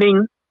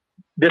limiting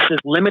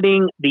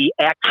the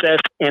access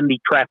and the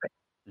traffic.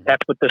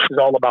 That's what this is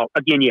all about.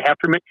 Again, you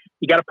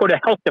got to put a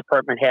health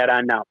department hat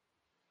on now.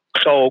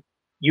 So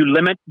you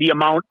limit the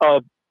amount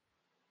of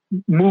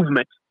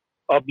movement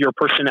of your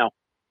personnel,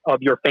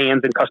 of your fans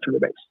and customer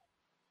base.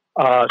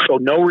 So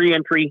no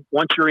re-entry.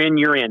 Once you're in,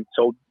 you're in.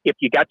 So if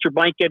you got your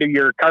blanket or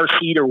your car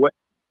seat or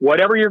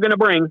whatever you're going to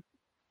bring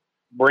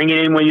it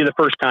in with you the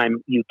first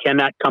time. You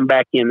cannot come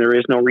back in. There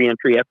is no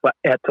re-entry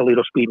at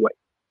Toledo Speedway.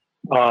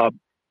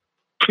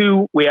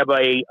 2, we have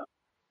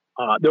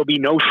there'll be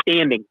no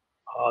standing.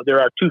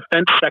 There are 2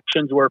 fence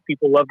sections where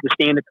people love to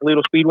stand at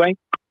Toledo Speedway.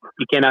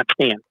 You cannot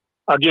stand.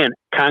 Again,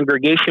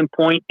 congregation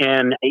point,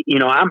 and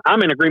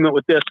I'm in agreement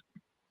with this,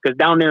 because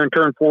down there in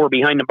turn 4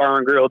 behind the bar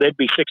and grill, there'd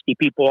be 60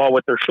 people all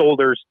with their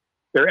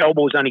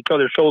elbows on each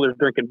other's shoulders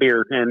drinking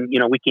beer, and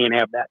we can't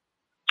have that.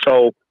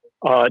 So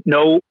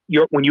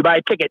when you buy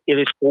a ticket, it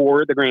is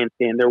for the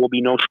grandstand. There will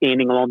be no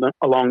standing along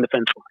the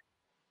fence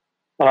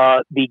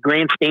line. The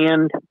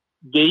grandstand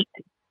gate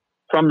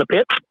from the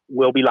pits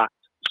will be locked.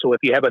 So if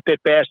you have a pit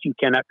pass, you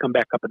cannot come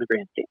back up in the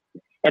grandstand.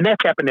 And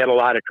that's happened at a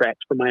lot of tracks,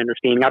 from my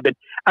understanding.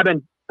 I've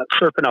been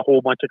surfing a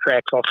whole bunch of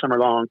tracks all summer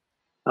long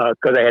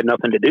because I had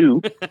nothing to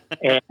do,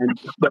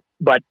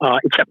 but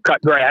except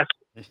cut grass.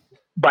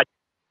 But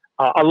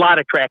a lot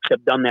of tracks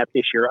have done that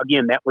this year.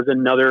 Again, that was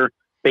another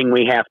thing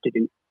we have to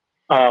do.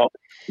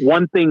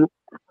 One thing,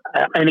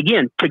 and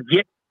again, to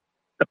get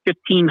the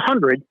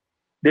 1,500,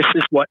 these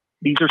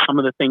are some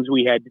of the things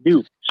we had to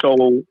do.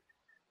 So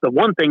the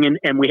one thing,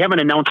 and we haven't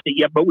announced it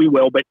yet, but we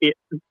will, but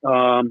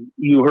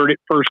you heard it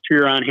first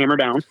here on Hammer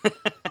Down.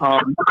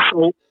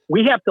 So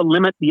we have to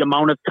limit the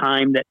amount of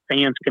time that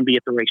fans can be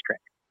at the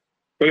racetrack.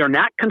 They are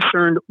not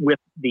concerned with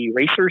the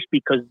racers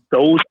because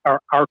those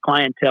are our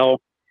clientele.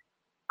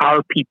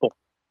 our people.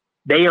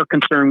 They are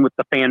concerned with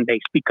the fan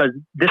base because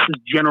this is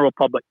general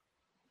public.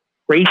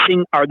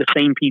 Racing are the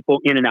same people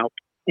in and out.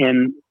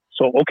 And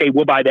so, okay,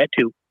 we'll buy that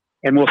too.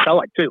 And we'll sell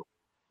it too.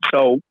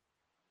 So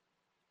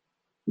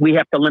we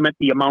have to limit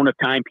the amount of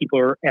time people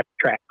are at the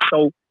track.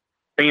 So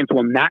fans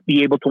will not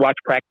be able to watch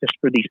practice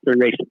for these 3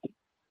 races.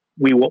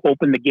 We will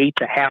open the gates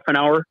a half an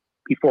hour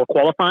before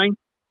qualifying,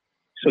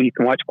 so you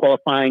can watch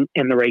qualifying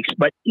and the race.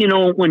 But,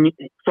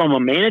 from a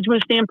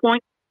management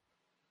standpoint,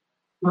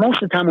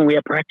 most of the time when we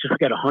have practice, we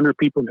got 100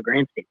 people in the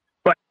grandstand.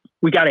 But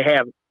we got to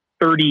have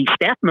 30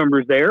 staff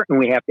members there, and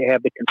we have to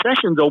have the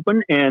concessions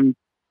open. And,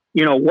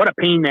 what a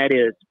pain that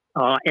is.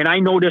 And I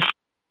noticed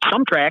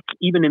some tracks,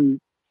 even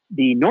in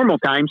the normal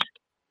times,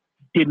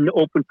 didn't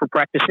open for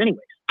practice anyways.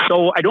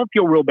 So I don't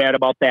feel real bad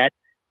about that.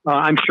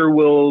 I'm sure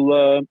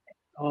we'll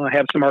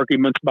have some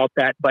arguments about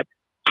that. But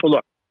so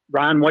look,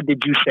 Ron, what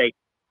did you say?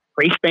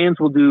 Race fans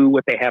will do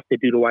what they have to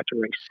do to watch a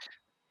race.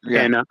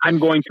 Yeah. And I'm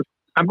going to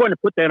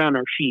put that on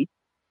our sheet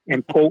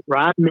and quote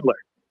Ron Miller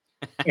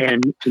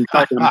and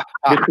tell them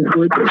this is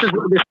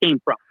where this came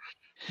from.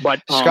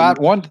 But Scott,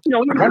 one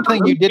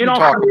thing you didn't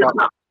talk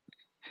about.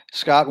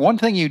 Scott, one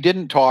thing you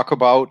didn't talk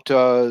about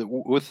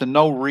with the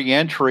no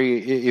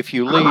re-entry, if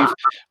you leave,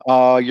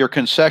 your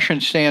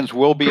concession stands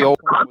will be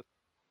open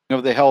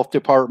with the health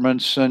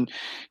departments, and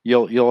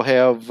you'll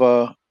have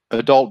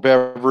adult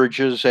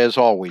beverages as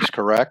always,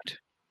 correct?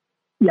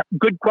 Yeah,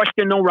 good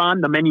question, though,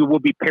 Ron. The menu will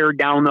be pared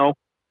down, though.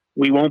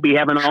 We won't be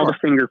having all the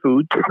finger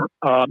foods,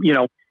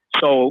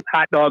 so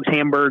hot dogs,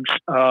 hamburgers.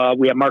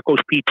 We have Marco's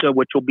Pizza,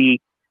 which will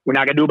be, we're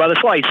not going to do it by the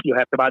slice. You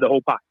have to buy the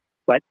whole pot,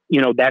 but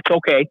that's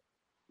okay.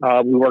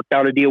 We worked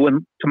out a deal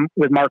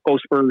with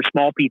Marco's for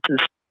small pizzas.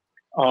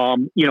 All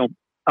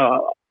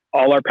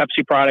our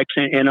Pepsi products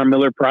and our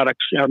Miller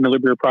products, our Miller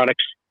beer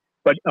products.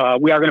 But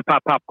we are going to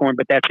pop popcorn,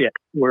 but that's it.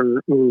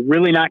 We're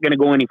really not going to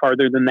go any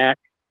farther than that.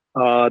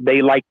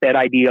 They like that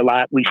idea a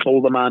lot. We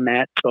sold them on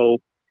that. So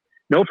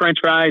no French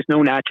fries, no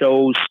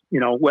nachos.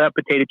 We'll have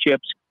potato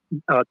chips,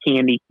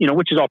 candy.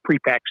 Which is all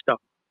pre-packed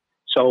stuff.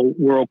 So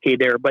we're okay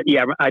there. But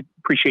yeah, I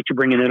appreciate you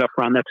bringing it up,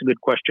 Ron. That's a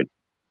good question.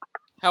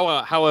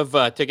 How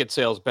have ticket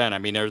sales been? I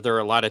mean, are there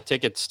a lot of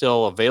tickets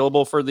still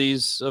available for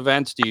these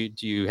events? Do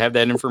you have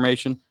that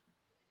information?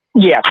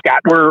 Yeah,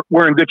 Scott,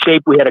 we're in good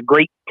shape. We had a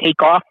great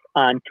takeoff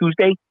on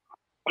Tuesday,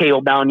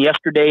 tailed down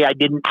yesterday. I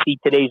didn't see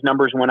today's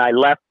numbers when I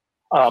left.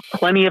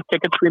 Plenty of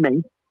tickets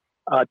remain.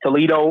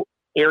 Toledo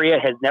area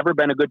has never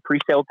been a good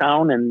pre-sale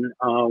town, and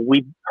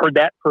we've heard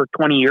that for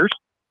 20 years,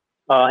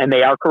 and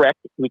they are correct.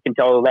 We can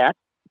tell that.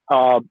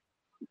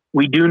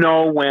 We do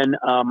know when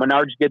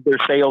Menards did their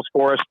sales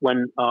for us,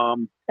 and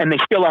they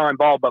still are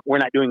involved, but we're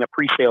not doing a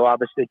pre-sale,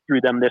 obviously,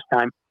 through them this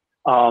time.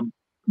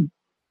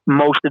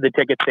 Most of the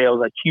ticket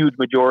sales, a huge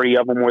majority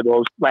of them were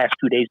those last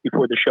 2 days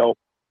before the show.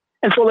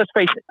 And so let's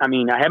face it. I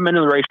mean, I haven't been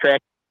to the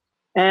racetrack.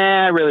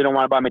 I really don't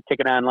want to buy my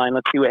ticket online.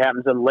 Let's see what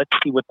happens, and let's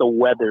see what the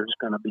weather's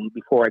going to be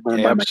before I go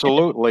and buy my ticket.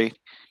 Absolutely.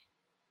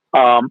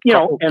 Couple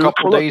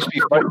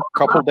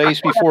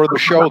days before the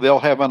show, they'll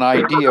have an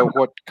idea of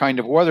what kind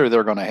of weather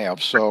they're going to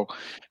have. So,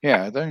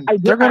 yeah,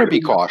 they're going to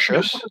be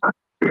cautious.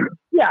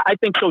 Yeah, I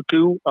think so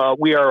too.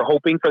 We are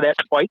hoping for that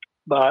spike,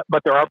 but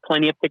there are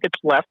plenty of tickets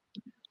left.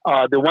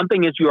 The one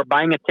thing is you are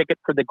buying a ticket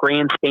for the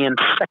grandstand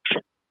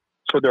section.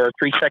 So there are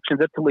 3 sections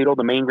at Toledo: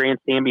 the main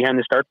grandstand behind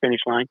the start-finish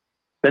line,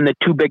 then the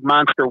 2 big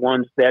monster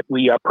ones that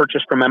we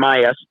purchased from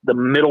MIS. The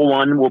middle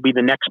one will be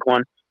the next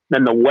one.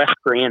 Then the west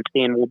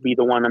grandstand will be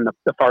the one on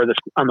the farthest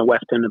on the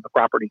west end of the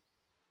property.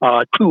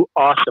 2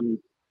 awesome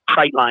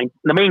sight lines.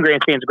 The main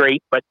grandstand's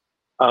great, but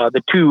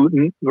the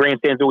 2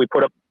 grandstands that we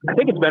put up, I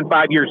think it's been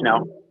 5 years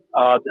now.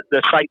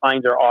 The sight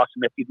lines are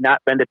awesome if you've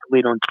not been to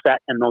Toledo and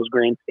sat in those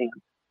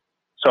grandstands.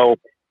 So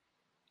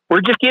we're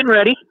just getting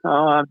ready,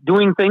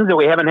 doing things that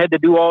we haven't had to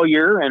do all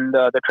year, and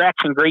the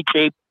track's in great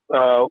shape.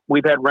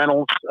 We've had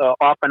rentals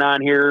off and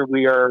on here.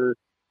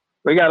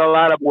 We got a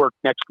lot of work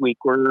next week.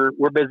 We're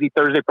busy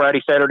Thursday,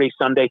 Friday, Saturday,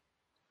 Sunday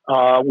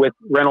with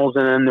rentals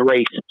and then the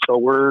race. So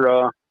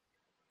we're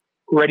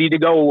ready to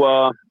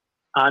go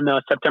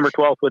on September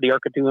 12th with the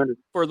ARCA 200.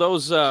 For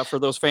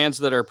those fans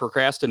that are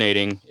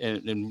procrastinating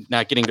and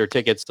not getting their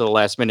tickets to the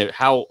last minute,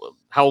 how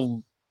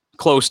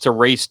close to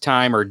race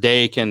time or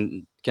day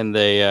can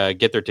they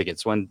get their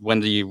tickets? When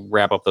do you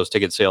wrap up those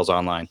ticket sales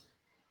online?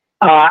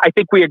 I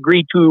think we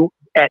agreed to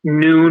at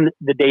noon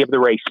the day of the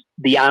race.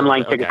 The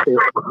online ticket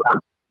sales.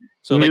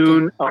 So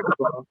noon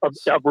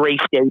of race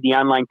day, the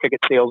online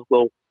ticket sales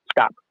will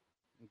stop.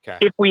 Okay.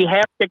 If we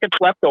have tickets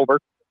left over,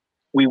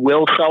 we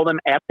will sell them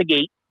at the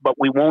gate, but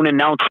we won't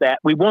announce that.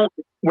 We're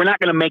not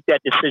going to make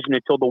that decision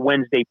until the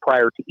Wednesday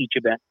prior to each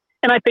event.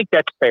 And I think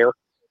that's fair.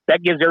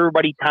 That gives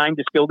everybody time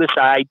to still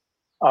decide.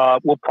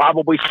 We'll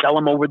probably sell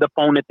them over the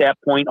phone at that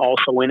point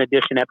also, in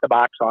addition at the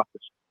box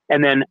office.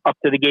 And then up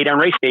to the gate on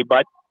race day.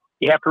 But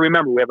you have to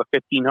remember, we have a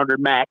 1,500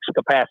 max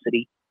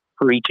capacity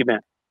for each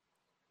event.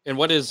 And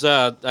what is,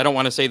 I don't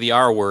want to say the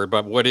R word,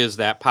 but what is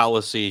that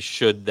policy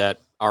should that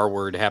R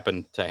word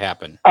happen to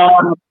happen?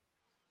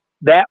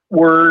 That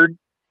word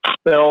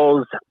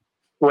spells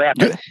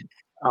rapid.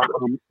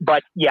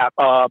 But yeah,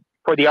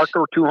 for the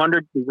ARCA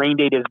 200, the rain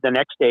date is the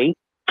next day,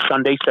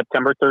 Sunday,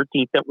 September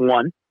 13th at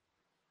 1.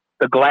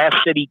 The Glass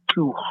City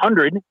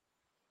 200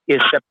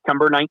 is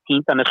September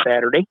 19th on a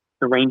Saturday.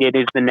 The rain date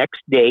is the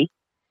next day,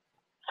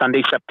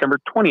 Sunday, September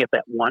 20th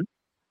at 1.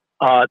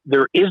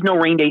 There is no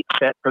rain date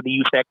set for the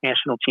USAC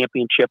National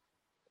Championship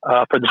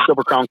for the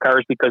Silver Crown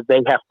cars because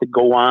they have to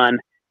go on.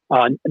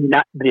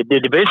 Not the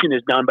division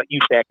is done, but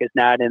USAC is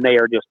not, and they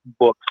are just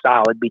booked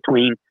solid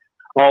between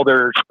all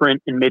their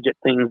sprint and midget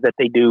things that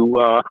they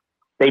do.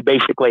 They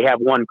basically have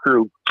one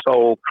crew.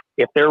 So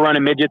if they're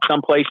running midget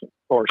someplace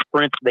or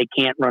sprints, they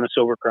can't run a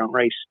Silver Crown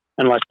race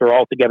unless they're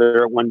all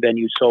together at one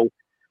venue. So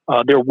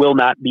there will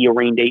not be a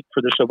rain date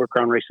for the Silver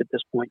Crown race at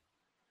this point.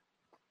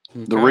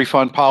 The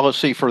refund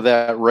policy for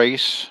that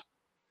race?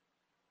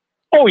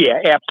 Oh yeah,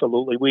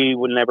 absolutely. We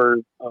would never,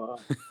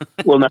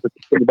 we'll never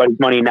take anybody's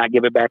money and not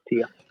give it back to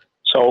you.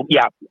 So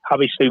yeah,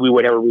 obviously we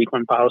would have a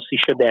refund policy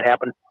should that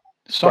happen.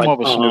 Some of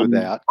us knew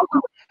that.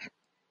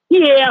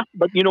 Yeah,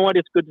 but you know what?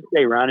 It's good to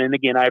say, Ron. And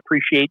again, I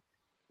appreciate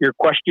your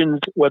questions,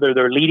 whether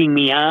they're leading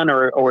me on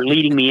or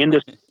leading me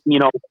into,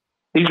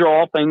 these are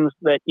all things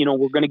that,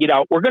 we're going to get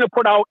out. We're going to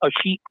put out a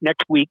sheet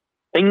next week,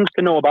 things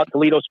to know about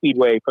Toledo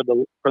Speedway for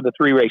the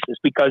 3 races,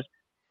 because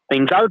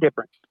things are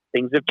different.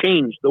 Things have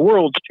changed. The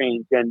world's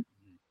changed. And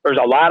there's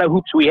a lot of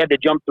hoops we had to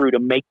jump through to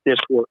make this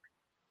work.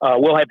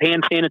 We'll have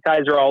hand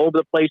sanitizer all over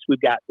the place. We've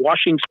got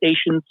washing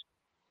stations.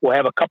 We'll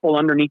have a couple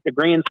underneath the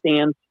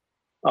grandstands.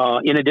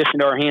 In addition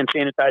to our hand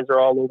sanitizer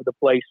all over the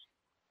place.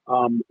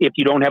 If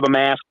you don't have a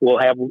mask, we'll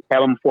have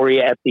them for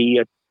you at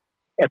the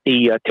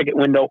ticket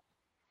window.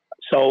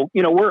 So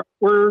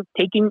we're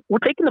taking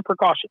the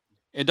precaution.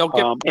 And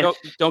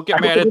don't get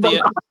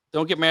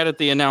mad at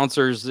the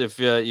announcers if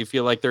you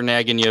feel like they're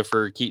nagging you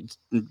for keep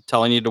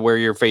telling you to wear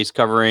your face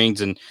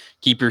coverings and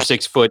keep your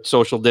 6 foot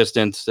social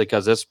distance,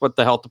 because that's what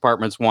the health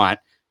departments want.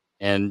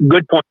 And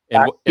good point.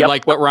 And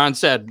like what Ron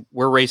said,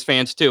 we're race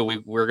fans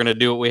too. We're going to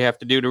do what we have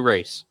to do to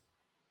race.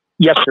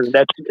 Yes, sir.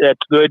 That's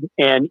good.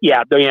 And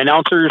yeah, the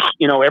announcers,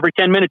 every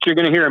 10 minutes you're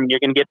going to hear them. You're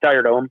going to get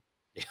tired of them.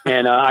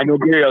 And I know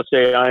Gary will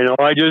say, I know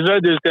I just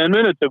said this 10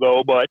 minutes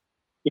ago, but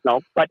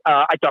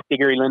I talked to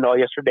Gary Lindahl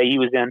yesterday. He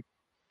was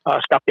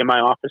stopped in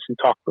my office and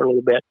talked for a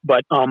little bit.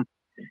 But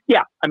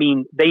yeah, I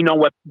mean, they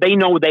know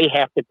they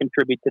have to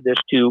contribute to this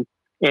too.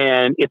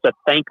 And it's a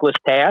thankless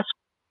task.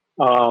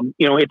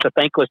 It's a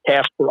thankless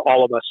task for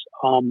all of us.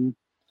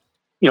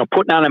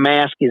 Putting on a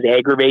mask is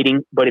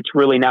aggravating, but it's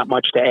really not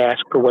much to ask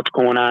for what's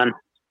going on.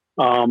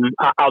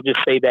 I'll just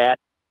say that.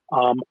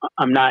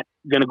 I'm not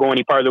going to go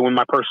any farther with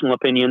my personal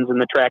opinions,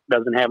 and the track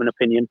doesn't have an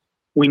opinion.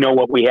 We know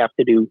what we have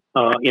to do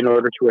in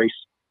order to race.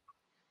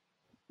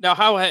 Now,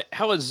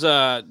 how is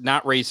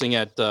not racing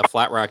at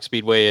Flat Rock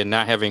Speedway and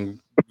not having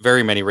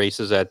very many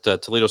races at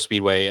Toledo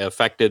Speedway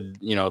affected,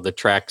 the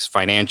tracks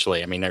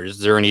financially? I mean, is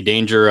there any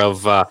danger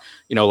of,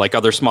 like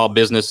other small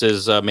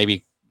businesses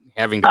maybe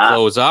having to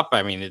close up?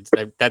 I mean,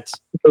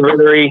 we're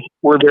very,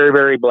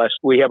 very blessed.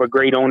 We have a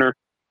great owner.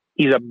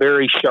 He's a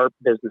very sharp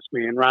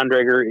businessman. Ron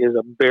Drager is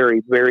a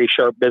very, very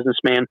sharp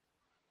businessman.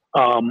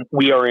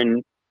 We are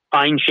in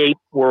fine shape.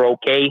 We're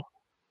okay.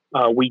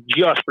 We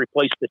just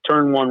replaced the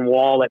turn 1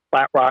 wall at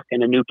Flat Rock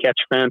and a new catch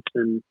fence,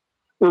 and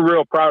we're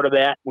real proud of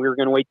that. We were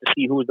going to wait to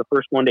see who was the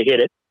first one to hit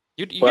it.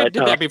 You did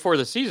that before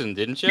the season,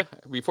 didn't you?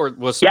 Before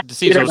the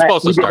season was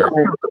supposed to start.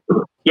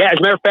 Yeah, as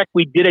a matter of fact,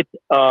 we did it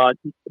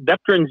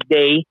Veterans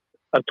Day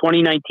of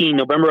 2019,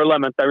 November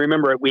 11th. I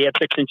remember it. We had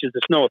 6 inches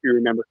of snow, if you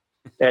remember,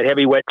 that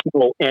heavy wet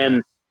snow.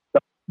 And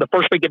the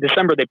first week of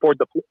December, they poured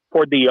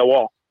the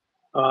wall.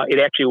 It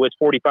actually was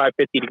 45,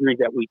 50 degrees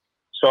that week.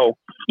 So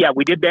yeah,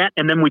 we did that.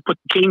 And then we put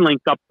the chain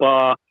link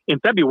up in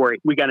February.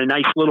 We got a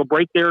nice little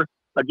break there.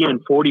 Again,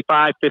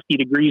 45, 50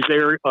 degrees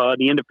there,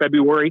 the end of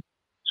February.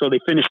 So they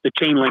finished the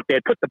chain link. They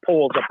had put the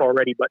poles up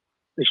already, but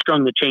they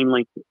strung the chain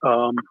link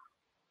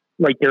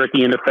right there at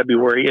the end of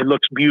February. It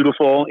looks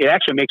beautiful. It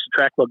actually makes the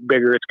track look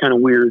bigger. It's kind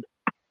of weird,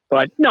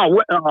 but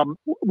no,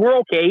 we're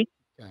okay.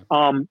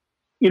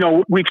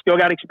 We've still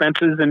got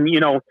expenses, and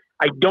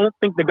I don't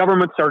think the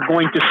governments are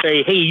going to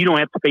say, "Hey, you don't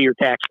have to pay your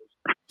taxes."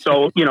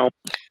 So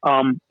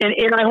and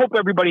I hope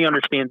everybody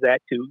understands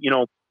that too.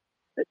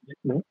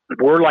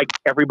 We're like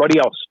everybody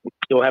else. We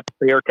still have to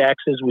pay our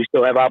taxes. We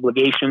still have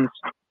obligations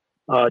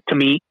to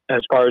meet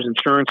as far as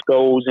insurance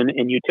goes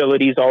and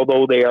utilities,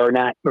 although they are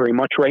not very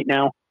much right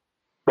now.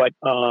 But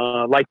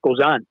life goes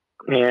on,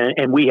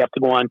 and we have to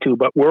go on too.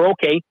 But we're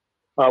okay.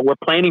 We're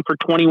planning for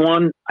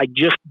 21. I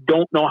just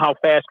don't know how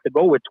fast to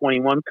go with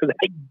 21 because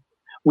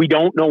we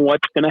don't know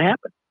what's going to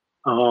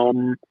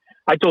happen.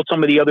 I told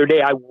somebody the other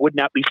day I would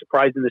not be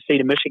surprised in the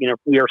state of Michigan if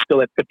we are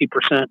still at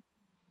 50%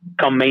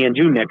 come May and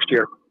June next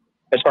year.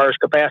 As far as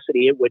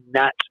capacity, it would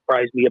not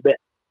surprise me a bit.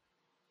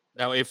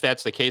 Now, if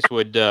that's the case,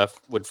 would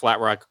Flat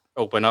Rock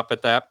open up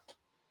at that?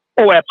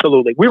 Oh,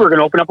 absolutely. We were going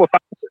to open up with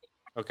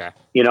 500. Okay.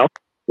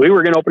 We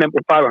were going to open up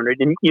with 500.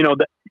 And,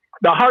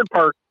 the hard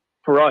part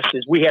for us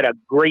is we had a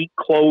great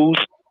close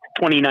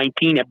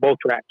 2019 at both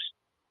tracks.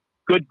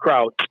 Good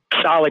crowds,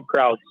 solid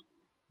crowds,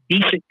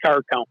 decent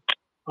car count.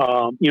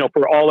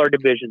 for all our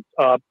divisions.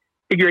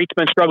 Figure eight's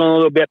been struggling a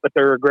little bit, but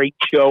they're a great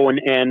show.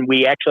 And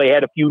we actually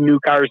had a few new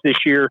cars this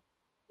year.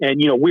 And,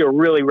 we were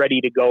really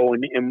ready to go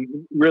and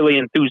really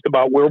enthused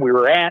about where we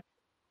were at.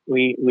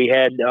 We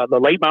had the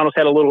late models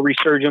had a little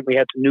resurgent. We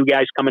had some new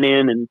guys coming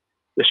in, and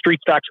the street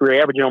stocks we were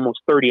averaging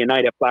almost 30 a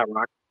night at Flat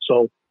Rock.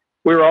 So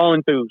we were all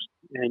enthused,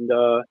 and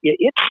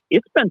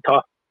it's been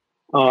tough.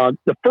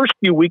 The first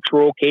few weeks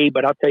were okay,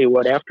 but I'll tell you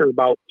what, after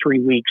about 3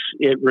 weeks,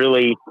 it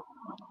really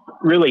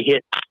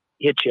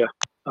hits you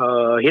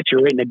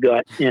right in the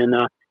gut, and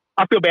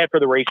I feel bad for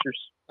the racers.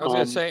 I was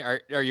going to say,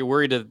 are you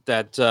worried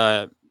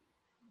that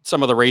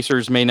some of the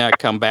racers may not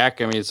come back?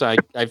 I mean,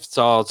 I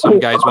saw some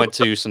guys went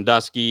to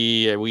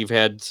Sandusky. We've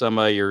had some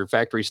of your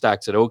factory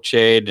stocks at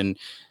Oakshade, and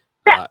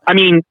I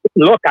mean,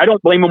 look, I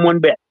don't blame them one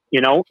bit.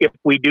 If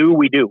we do,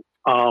 we do.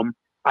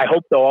 I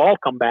hope they'll all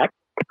come back,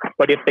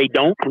 but if they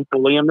don't, we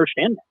fully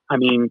understand that. I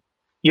mean,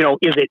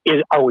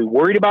 are we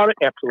worried about it?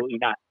 Absolutely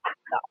not.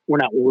 No, we're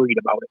not worried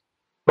about it.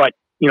 But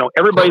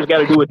everybody's got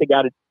to do what they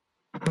got to.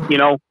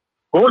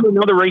 Going to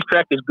another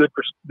racetrack is good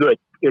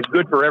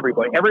for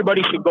everybody.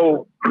 Everybody should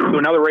go to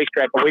another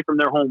racetrack away from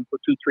their home for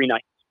 2-3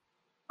 nights,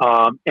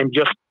 and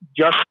just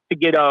to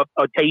get a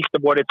taste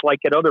of what it's like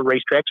at other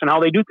racetracks and how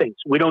they do things.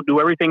 We don't do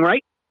everything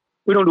right.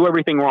 We don't do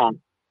everything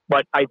wrong.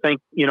 But I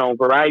think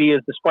variety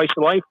is the spice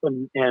of life,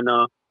 and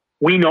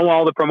we know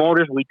all the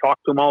promoters. We talk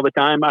to them all the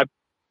time. I've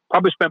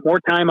probably spent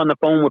more time on the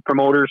phone with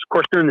promoters. Of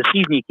course, during the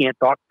season you can't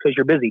talk because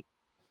you're busy.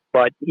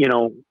 But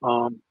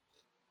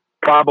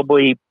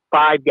probably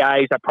 5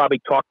 guys I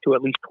probably talk to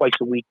at least twice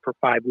a week for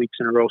 5 weeks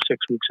in a row,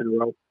 6 weeks in a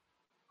row.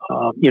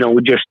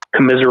 We're just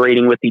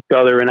commiserating with each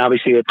other, and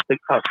obviously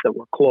it's us that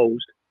were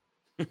closed.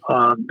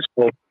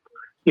 So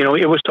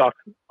it was tough,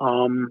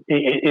 and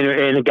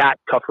it got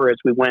tougher as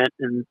we went,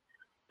 and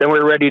then we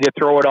were ready to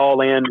throw it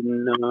all in,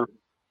 and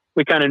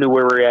we kind of knew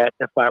where we were at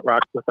Flat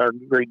Rock with our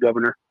great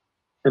governor.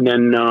 And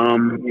then,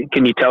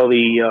 can you tell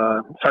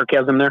the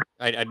sarcasm there?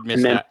 I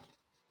missed that.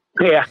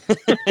 Yeah.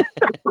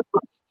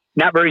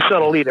 Not very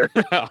subtle either.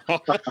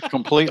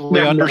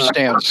 Completely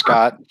understand,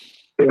 Scott.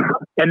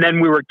 And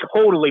then we were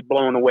totally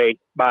blown away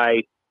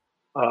by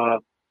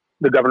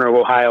the governor of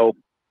Ohio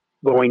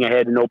going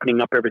ahead and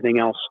opening up everything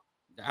else.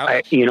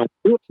 We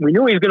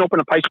knew he was going to open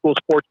up high school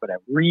sports, but I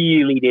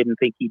really didn't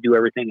think he'd do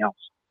everything else.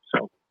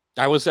 So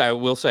I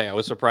will say I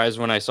was surprised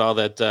when I saw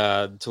that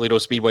Toledo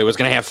Speedway was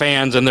going to have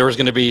fans and there was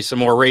going to be some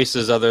more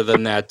races other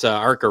than that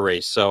ARCA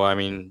race. So, I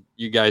mean,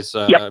 you guys,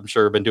 yep. I'm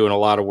sure have been doing a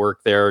lot of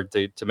work there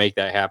to make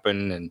that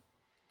happen. And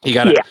you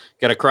got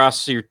to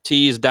cross your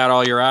T's, dot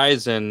all your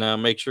I's, and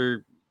make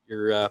sure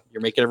you're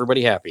making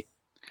everybody happy.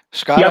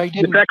 Scott, yep.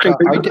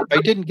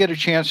 I didn't get a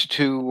chance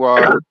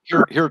to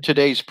hear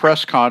today's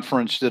press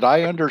conference. Did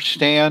I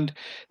understand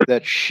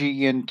that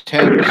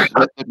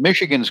that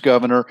Michigan's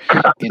governor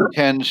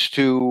intends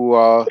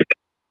to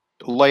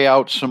lay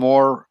out some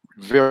more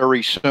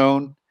very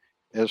soon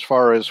as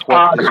far as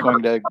what is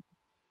going to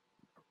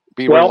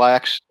be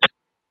relaxed?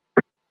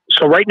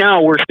 So right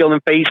now we're still in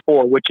phase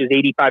 4, which is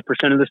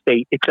 85% of the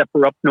state, except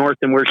for up north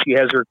and where she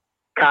has her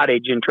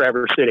cottage in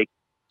Traverse City.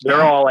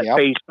 They're all at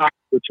phase 5,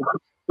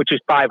 which is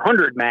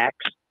 500 max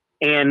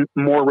and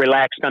more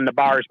relaxed on the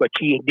bars, but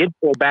she did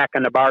pull back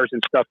on the bars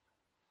and stuff.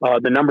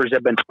 The numbers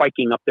have been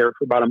spiking up there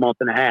for about a month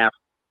and a half.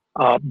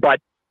 But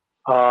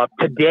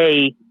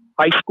today,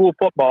 high school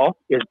football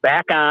is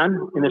back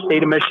on in the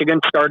state of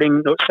Michigan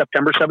starting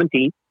September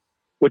 17th,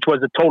 which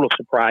was a total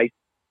surprise.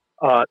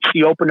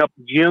 She opened up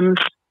gyms.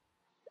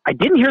 I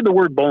didn't hear the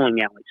word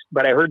bowling alleys,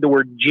 but I heard the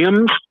word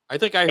gyms. I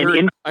think I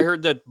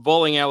heard that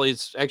bowling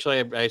alleys, actually,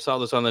 I saw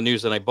this on the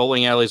news tonight,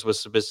 bowling alleys was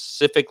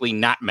specifically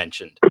not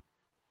mentioned.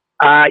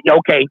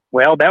 Okay.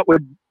 Well, that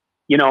would,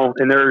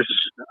 and there's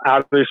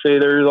a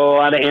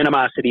lot of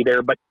animosity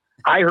there, but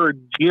I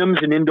heard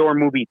gyms and indoor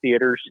movie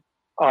theaters,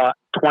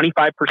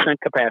 25%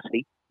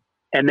 capacity.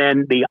 And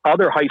then the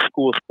other high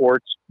school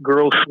sports,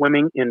 girls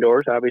swimming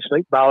indoors,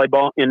 obviously,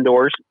 volleyball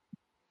indoors,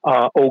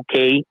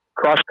 okay.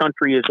 Cross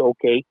country is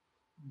okay.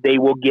 They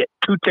will get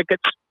 2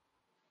 tickets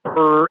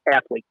per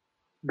athlete.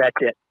 That's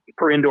it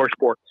for indoor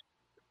sports.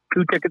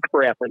 2 tickets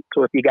per athlete.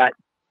 So if you got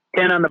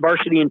 10 on the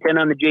varsity and 10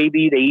 on the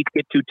JV, they each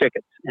get 2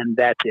 tickets, and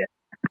that's it.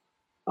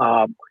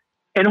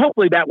 And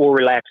hopefully that will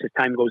relax as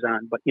time goes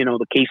on. But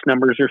the case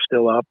numbers are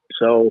still up,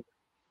 so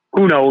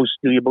who knows?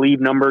 Do you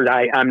believe numbers?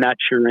 I'm not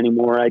sure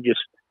anymore. I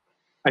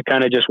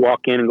kind of just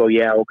walk in and go,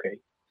 yeah, okay,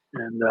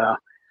 and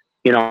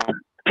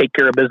take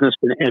care of business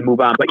and move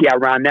on. But yeah,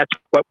 Ron, that's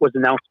what was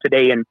announced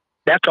today, and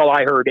that's all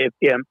I heard.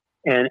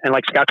 And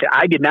like Scott said,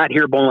 I did not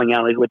hear bowling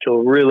alleys, which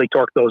will really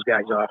torque those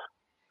guys off.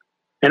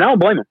 And I don't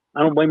blame them.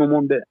 I don't blame them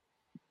one bit.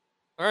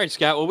 All right,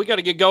 Scott. Well, we got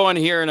to get going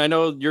here, and I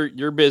know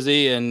you're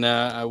busy,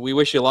 and we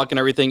wish you luck and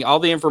everything. All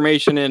the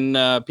information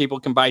and people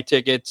can buy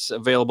tickets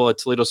available at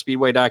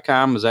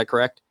ToledoSpeedway.com. Is that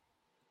correct?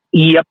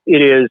 Yep,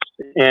 it is.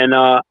 And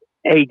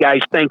hey,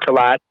 guys, thanks a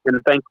lot, and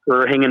thanks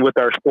for hanging with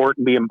our sport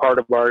and being part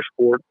of our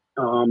sport.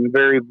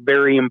 Very,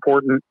 very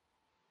important.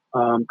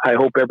 I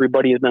hope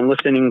everybody has been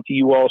listening to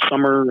you all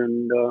summer,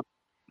 and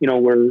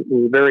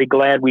we're very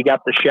glad we got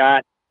the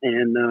shot.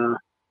 And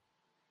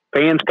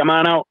fans, come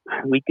on out.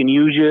 We can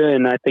use you,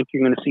 and I think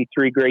you're going to see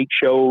 3 great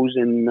shows.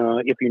 And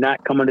if you're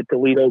not coming to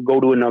Toledo, go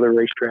to another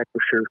racetrack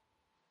for sure.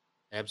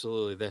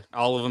 Absolutely.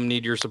 All of them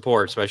need your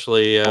support,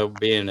 especially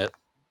being at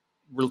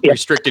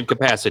restricted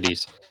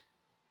capacities.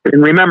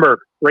 And remember,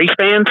 race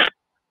fans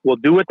will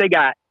do what they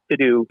got to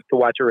do to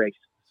watch a race.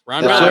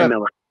 Ron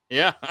Miller.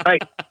 Yeah.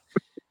 Right.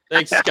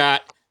 Thanks,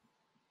 Scott.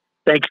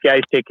 Thanks,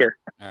 guys. Take care.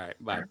 All right.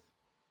 Bye.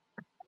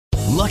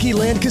 Lucky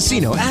Land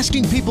Casino,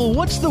 asking people,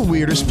 what's the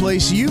weirdest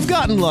place you've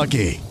gotten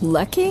lucky?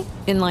 Lucky?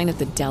 In line at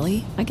the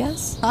deli, I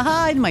guess?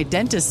 Aha, in my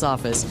dentist's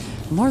office.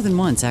 More than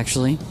once,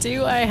 actually.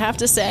 Do I have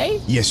to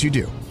say? Yes, you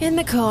do. In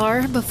the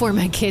car before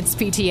my kids'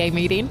 PTA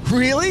meeting.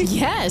 Really?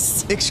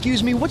 Yes.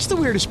 Excuse me, what's the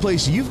weirdest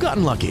place you've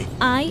gotten lucky?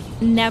 I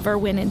never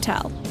win and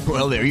tell.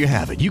 Well, there you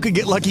have it. You can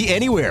get lucky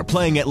anywhere,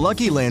 playing at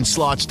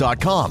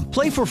LuckyLandSlots.com.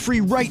 Play for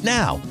free right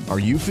now. Are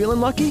you feeling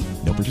lucky?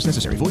 No purchase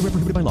necessary. Void where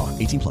prohibited by law.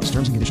 18+.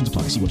 Terms and conditions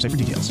apply. See website for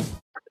details.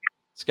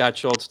 Scott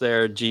Schultz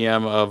there,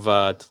 GM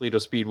of Toledo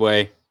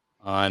Speedway,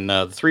 on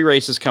the 3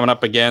 races coming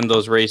up again.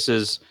 Those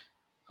races,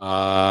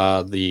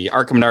 the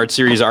ARCA Menard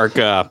Series,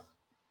 ARCA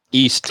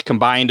East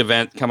combined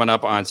event coming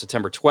up on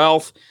September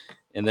 12th.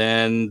 And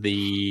then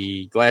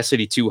the Glass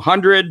City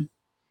 200.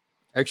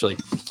 Actually,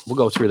 we'll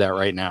go through that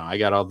right now. I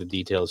got all the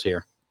details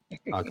here.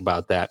 Talk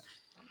about that.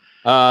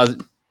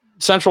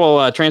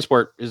 Central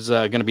Transport is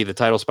going to be the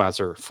title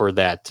sponsor for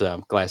that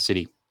Glass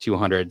City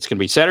 200. It's going to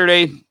be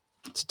Saturday,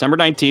 September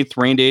 19th.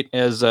 Rain date,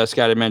 as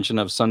Scott had mentioned,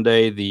 of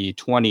Sunday the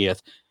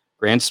 20th.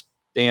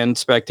 Grandstand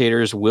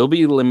spectators will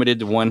be limited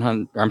to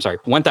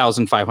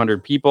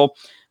 1,500 people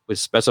with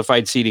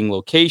specified seating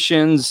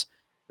locations.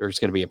 There's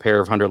going to be a pair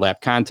of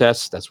 100-lap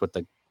contests. That's what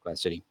the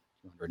Glass City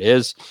 200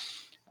 is.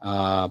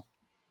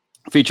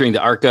 Featuring the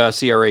ARCA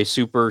CRA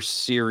Super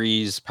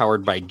Series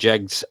powered by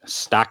JEG's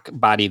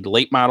stock-bodied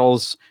late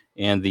models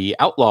and the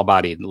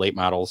outlaw-bodied late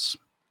models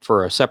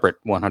for a separate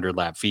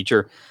 100-lap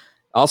feature.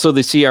 Also,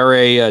 the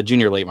CRA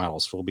Junior late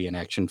models will be in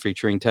action,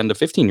 featuring 10 to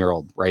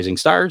 15-year-old rising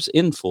stars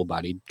in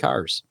full-bodied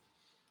cars.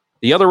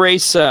 The other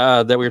race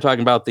that we were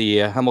talking about, the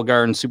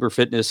Hemmelgarn Super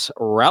Fitness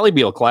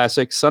Rallybiel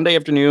Classic, Sunday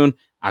afternoon,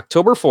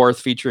 October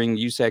 4th, featuring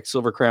USAC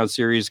Silver Crown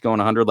Series going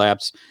 100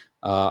 laps.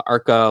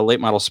 ARCA late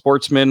model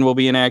sportsmen will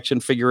be in action,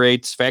 figure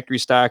eights, factory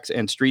stocks,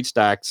 and street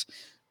stocks.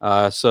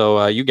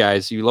 So you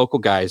guys, you local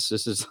guys,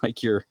 this is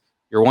like your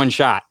one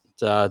shot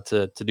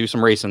to do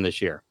some racing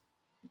this year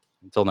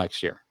until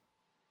next year.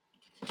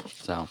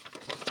 So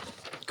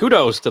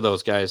kudos to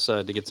those guys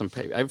to get some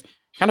pay. I've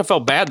kind of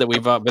felt bad that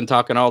we've been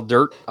talking all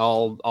dirt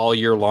all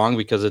year long,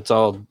 because it's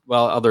all,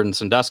 well, other than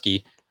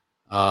Sandusky,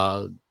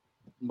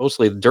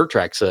 mostly the dirt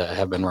tracks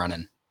have been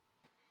running,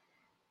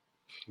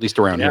 at least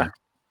around here.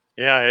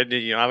 Yeah,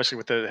 obviously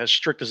with as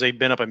strict as they've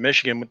been up in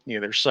Michigan,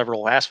 there's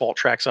several asphalt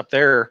tracks up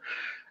there,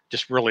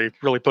 just really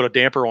put a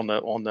damper on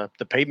the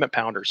pavement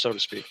pounders, so to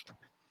speak.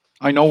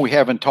 I know we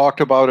haven't talked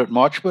about it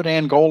much, but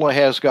Angola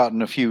has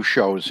gotten a few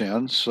shows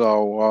in,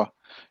 so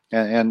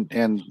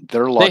and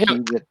they're lucky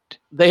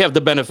they have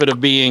the benefit of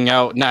being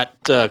out not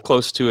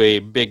close to a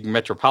big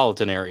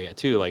metropolitan area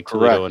too, like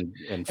Toledo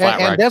and Flat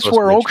Rock. And that's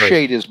where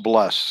Oakshade is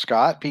blessed,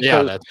 Scott.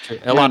 Because that's true.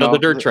 A lot of the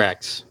dirt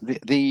tracks.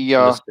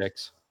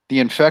 The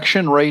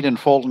infection rate in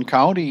Fulton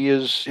County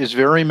is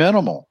very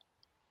minimal,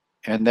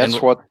 and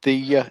that's what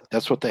the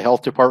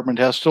health department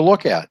has to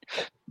look at.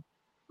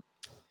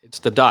 It's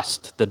the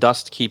dust. The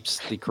dust keeps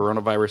the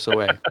coronavirus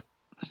away.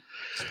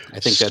 I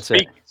think that's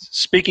it.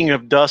 Speaking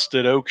of dust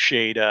at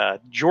Oakshade,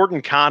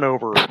 Jordan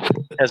Conover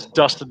has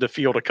dusted the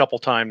field a couple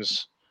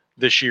times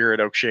this year at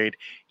Oakshade.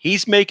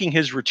 He's making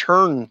his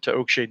return to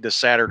Oakshade this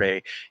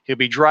Saturday. He'll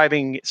be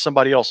driving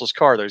somebody else's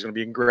car. There's going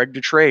to be Greg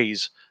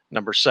Dutray's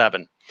number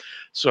 7.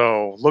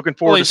 So looking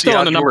forward to see still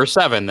on the number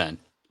 7 then.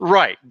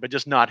 Right, but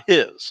just not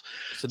his.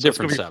 It's a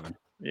different 7.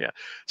 Yeah.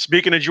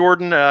 Speaking of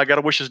Jordan, I got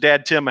to wish his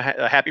dad, Tim,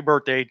 a happy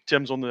birthday.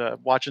 Tim's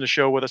watching the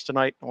show with us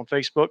tonight on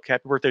Facebook.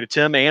 Happy birthday to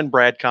Tim and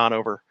Brad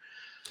Conover,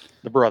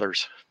 the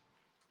brothers.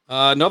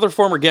 Another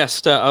former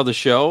guest of the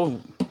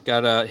show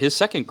got his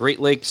second Great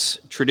Lakes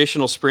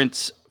Traditional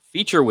Sprints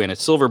feature win at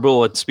Silver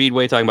Bullet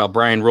Speedway, talking about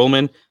Brian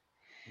Ruhlman.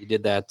 He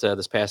did that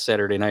this past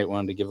Saturday night.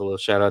 Wanted to give a little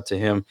shout out to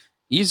him.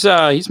 He's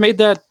made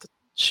that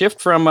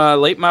shift from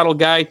late model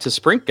guy to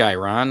sprint guy,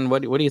 Ron.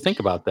 What do you think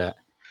about that?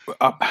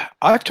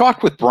 I've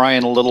talked with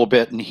Brian a little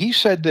bit, and he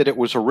said that it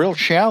was a real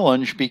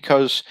challenge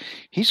because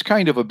he's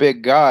kind of a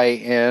big guy,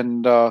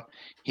 and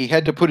he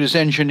had to put his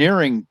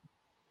engineering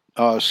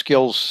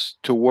skills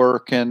to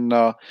work and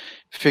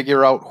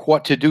figure out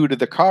what to do to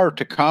the car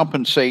to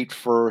compensate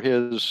for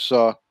his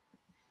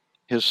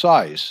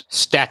size.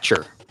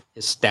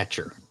 His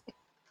stature.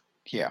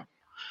 Yeah.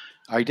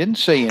 I didn't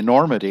say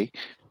enormity.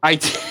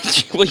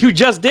 Well, you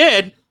just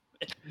did.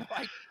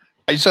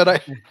 I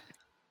said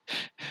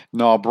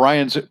No,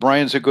 Brian's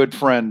a good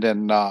friend,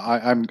 and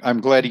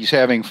I'm glad he's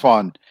having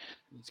fun.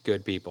 He's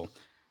good people.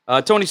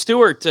 Tony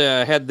Stewart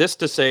had this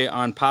to say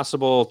on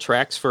possible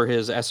tracks for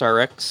his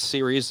SRX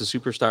series, the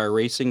Superstar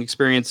Racing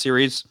Experience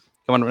series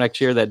coming up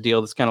next year. That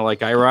deal that's kind of like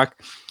IROC.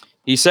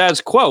 He says,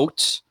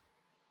 quote,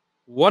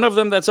 One of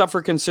them that's up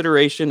for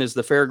consideration is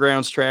the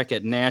Fairgrounds track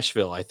at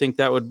Nashville. I think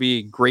that would be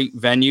a great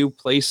venue,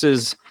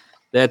 places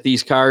that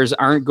these cars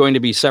aren't going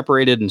to be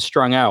separated and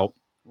strung out.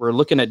 We're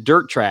looking at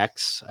dirt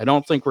tracks. I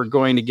don't think we're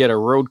going to get a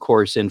road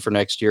course in for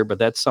next year, but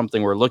that's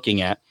something we're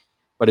looking at.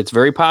 But it's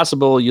very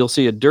possible you'll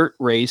see a dirt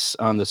race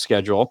on the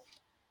schedule.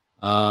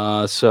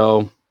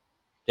 So,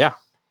 yeah,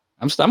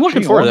 I'm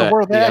looking forward to that.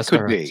 Where that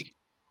could be.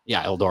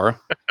 Yeah, Eldora.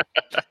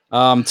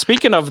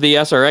 Speaking of the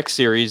SRX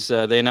series,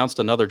 they announced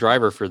another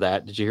driver for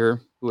that. Did you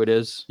hear who it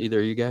is? Either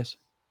of you guys?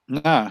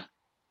 Nah,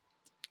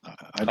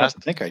 I don't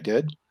think I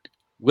did.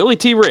 Willie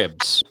T.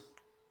 Ribbs.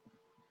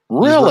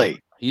 Really?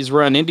 He's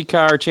run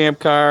IndyCar, Champ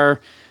Car,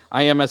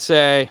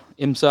 IMSA,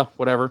 IMSA,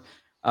 whatever,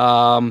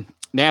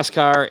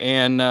 NASCAR,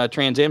 and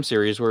Trans Am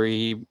Series, where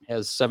he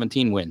has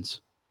 17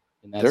 wins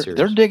in that series.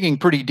 They're digging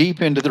pretty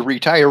deep into the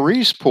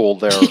retirees pool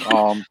there.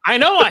 I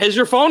know. Has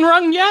your phone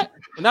rung yet?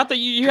 Not that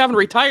you haven't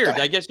retired.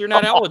 I guess you're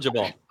not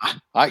eligible.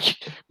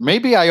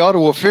 Maybe I ought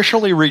to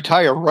officially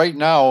retire right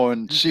now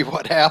and see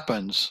what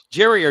happens.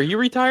 Jerry, are you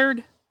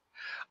retired?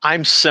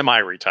 I'm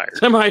semi-retired.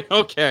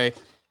 Okay.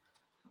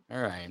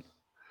 All right.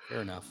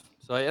 Fair enough.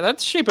 So yeah,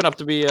 that's shaping up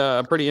to be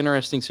a pretty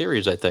interesting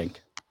series, I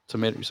think.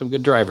 Some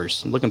good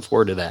drivers. I'm looking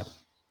forward to that.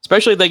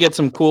 Especially if they get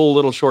some cool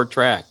little short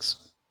tracks.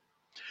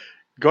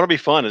 Going to be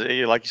fun.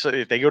 Like you said,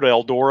 if they go to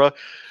Eldora,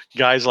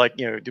 guys like,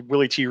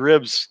 Willie T.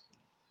 Ribbs,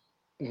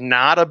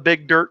 not a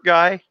big dirt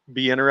guy.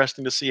 Be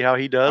interesting to see how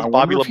he does.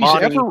 Bobby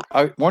Labonte.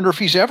 I wonder if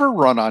he's ever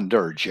run on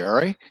dirt,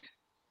 Jerry.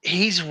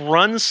 He's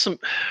run some.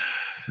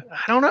 I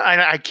don't know.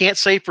 I can't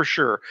say for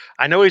sure.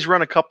 I know he's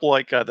run a couple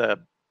like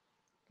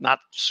not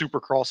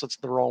supercross. That's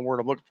the wrong word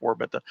I'm looking for,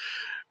 but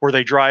where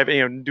they drive,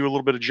 do a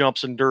little bit of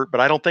jumps in dirt.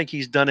 But I don't think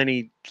he's done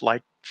any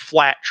like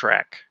flat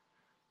track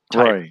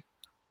type. Right.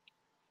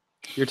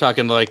 You're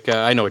talking like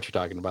I know what you're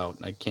talking about.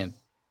 I can't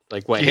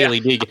like what Haley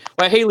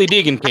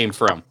Deegan came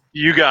from.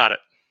 You got it.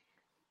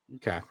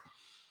 Okay.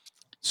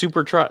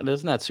 Super truck.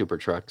 That's not super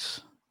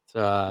trucks.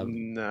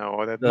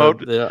 No,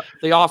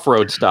 the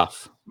off-road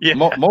stuff. Yeah.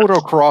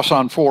 Motocross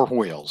on four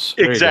wheels.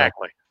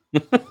 Exactly.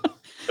 The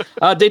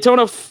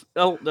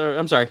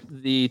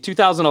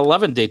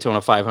 2011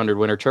 Daytona 500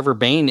 winner Trevor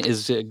Bayne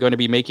is going to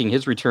be making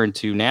his return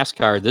to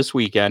NASCAR this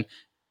weekend.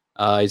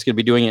 He's going to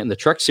be doing it in the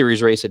Truck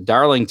Series race at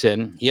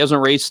Darlington. He hasn't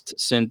raced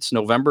since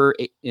November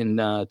in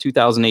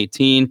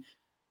 2018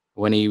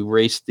 when he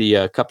raced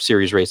the Cup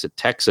Series race at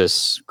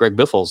Texas. Greg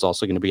Biffle is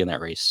also going to be in that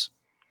race.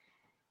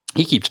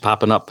 He keeps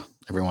popping up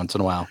every once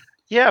in a while.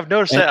 Yeah, I've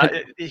noticed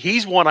that.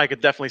 He's one I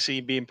could definitely see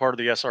being part of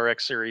the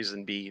SRX series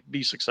and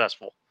be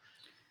successful.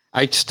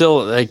 I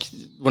still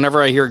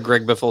whenever I hear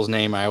Greg Biffle's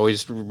name, I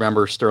always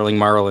remember Sterling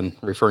Marlin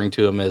referring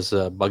to him as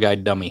a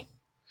bug-eyed dummy.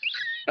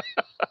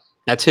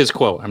 That's his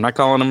quote. I'm not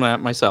calling him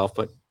that myself,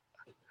 but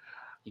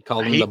he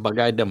called him the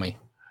bug-eyed dummy.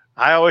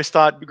 I always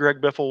thought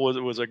Greg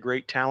Biffle was a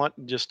great talent,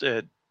 just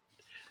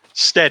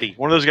steady.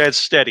 One of those guys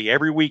steady.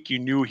 Every week you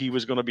knew he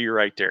was going to be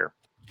right there.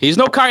 He's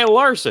no Kyle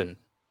Larson,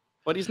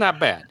 but he's not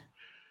bad.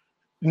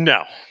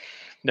 No.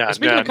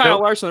 Speaking of Kyle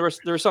Larson,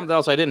 there was something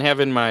else I didn't have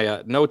in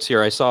my notes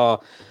here. I saw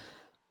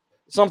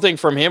something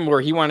from him where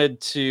he wanted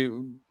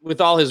to,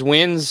 with all his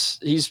wins,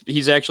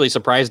 he's actually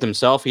surprised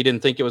himself. He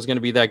didn't think it was going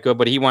to be that good,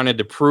 but he wanted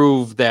to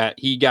prove that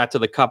he got to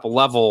the Cup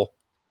level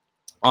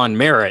on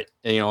merit,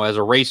 as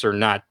a racer,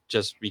 not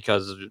just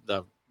because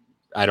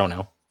I don't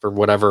know, for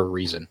whatever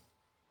reason.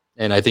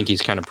 And I think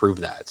he's kind of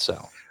proved that.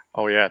 So.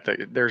 Oh yeah,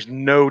 there's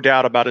no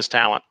doubt about his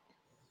talent.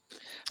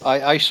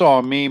 I saw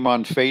a meme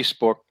on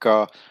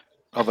Facebook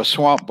of a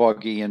swamp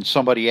buggy and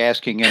somebody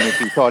asking him if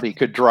he thought he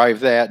could drive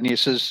that, and he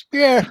says,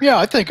 "Yeah,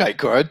 I think I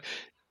could."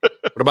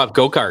 What about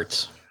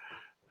go-karts?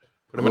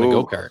 Put him in a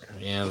go-kart.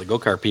 Yeah, the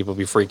go-kart people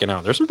be freaking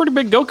out. There's some pretty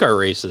big go-kart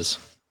races.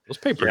 Those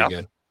pay pretty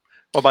good.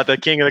 What about the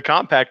King of the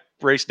Compact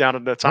race down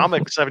at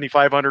Atomic,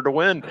 7,500 to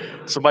win?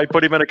 Somebody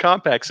put him in a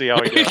compact, see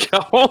how he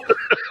does.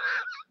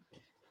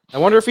 I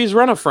wonder if he's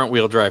run a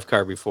front-wheel drive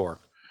car before.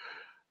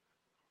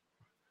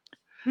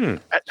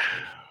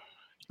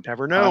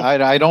 Never know.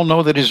 I don't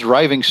know that his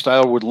driving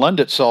style would lend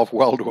itself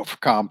well to a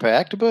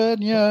compact,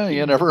 but yeah,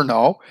 you never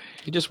know.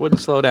 He just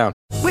wouldn't slow down.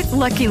 With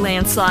Lucky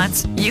Land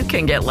Slots, you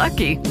can get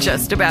lucky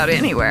just about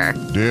anywhere.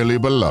 Dearly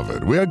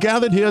beloved, we are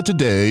gathered here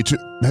today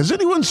to... Has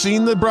anyone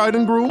seen the bride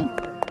and groom?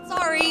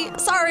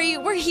 Sorry,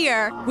 we're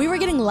here. We were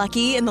getting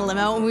lucky in the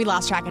limo and we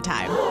lost track of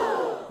time.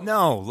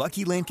 No,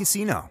 Lucky Land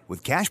Casino,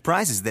 with cash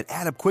prizes that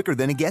add up quicker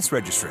than a guest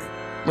registry.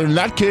 In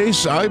that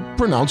case, I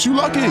pronounce you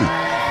lucky.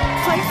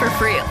 Play for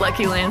free at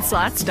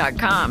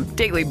LuckyLandSlots.com.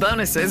 Daily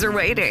bonuses are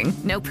waiting.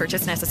 No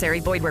purchase necessary.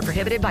 Void where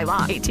prohibited by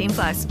law.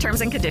 18+.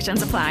 Terms and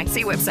conditions apply.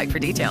 See website for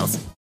details.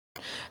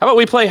 How about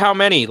we play How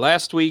Many?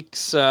 Last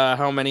week's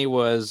How Many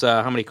was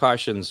how many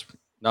caution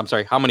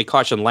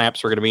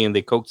laps were going to be in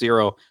the Coke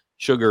Zero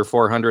Sugar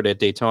 400 at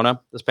Daytona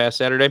this past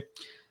Saturday.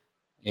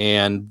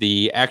 And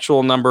the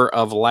actual number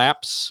of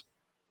laps,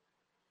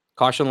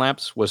 caution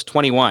laps, was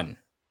 21.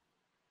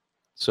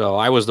 So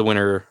I was the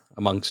winner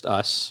amongst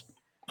us.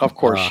 Of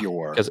course you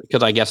were.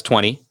 Because I guessed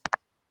 20.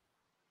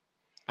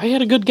 I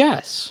had a good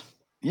guess.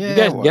 You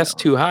guys guessed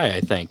too high,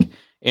 I think.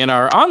 And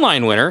our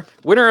online winner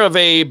of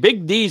a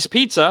Big D's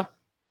Pizza,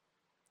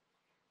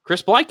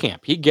 Chris Blykamp.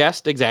 He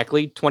guessed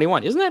exactly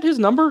 21. Isn't that his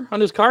number on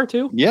his car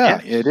too?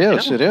 Yeah, it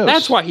is. Yeah. It is.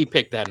 That's why he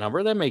picked that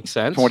number. That makes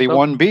sense.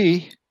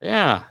 21B. So,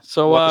 yeah.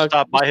 So we'll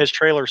stop by his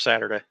trailer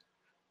Saturday.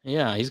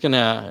 Yeah, he's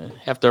gonna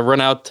have to run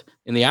out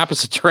in the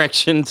opposite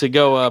direction to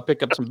go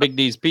pick up some Big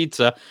D's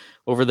Pizza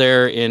over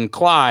there in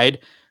Clyde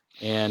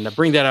and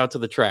bring that out to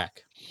the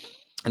track.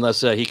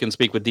 Unless he can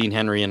speak with Dean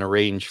Henry and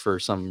arrange for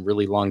some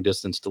really long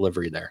distance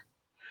delivery there.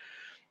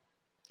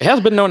 It has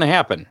been known to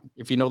happen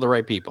if you know the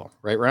right people,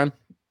 right, Ron?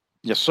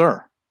 Yes,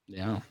 sir.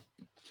 Yeah.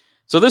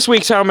 So this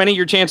week's How Many?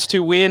 Your chance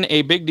to win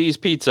a Big D's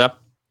Pizza.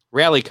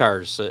 Rally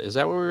cars. Is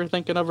that what we were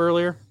thinking of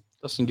earlier?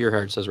 Dustin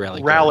Gearhart says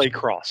rally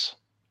cross.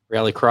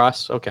 Rally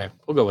cross. Okay,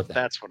 we'll go with that.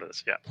 That's what it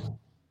is.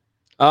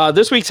 Yeah.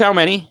 This week's How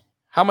Many?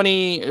 How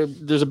many?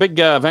 There's a big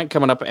event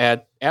coming up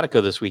at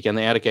Attica this weekend.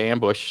 The Attica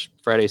Ambush,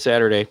 Friday,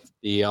 Saturday.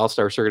 The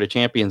All-Star Circuit of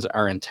Champions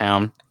are in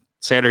town.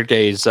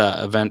 Saturday's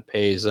event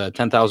pays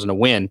 $10,000 to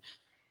win.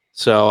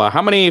 So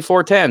how many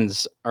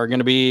 410s are going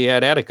to be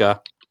at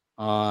Attica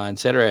on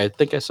Saturday? I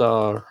think I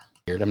saw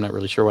here. I'm not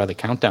really sure why the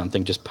countdown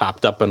thing just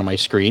popped up on my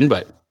screen,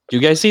 but do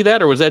you guys see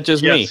that, or was that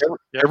just me?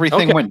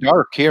 Everything went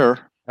dark here.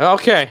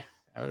 Okay.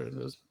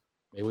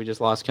 Maybe we just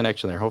lost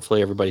connection there.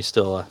 Hopefully everybody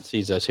still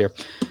sees us here.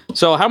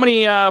 So how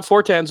many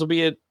 410s will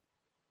be at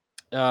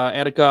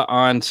Attica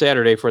on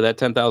Saturday for that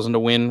 $10,000 to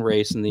win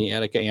race in the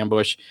Attica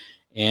Ambush?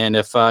 And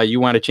if you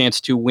want a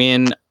chance to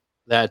win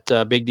that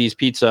Big D's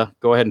Pizza,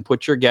 go ahead and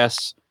put your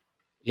guess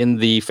in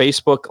the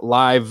Facebook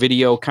Live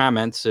video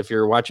comments. If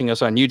you're watching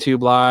us on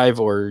YouTube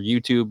Live or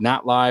YouTube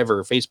Not Live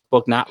or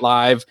Facebook Not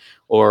Live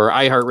or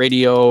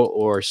iHeartRadio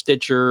or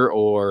Stitcher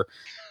or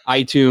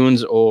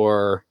iTunes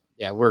or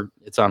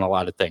it's on a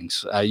lot of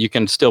things. You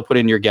can still put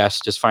in your guess.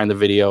 Just find the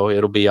video.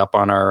 It'll be up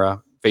on our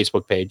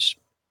Facebook page.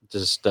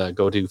 Just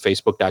go to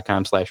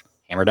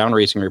facebook.com/Hammerdown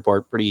Racing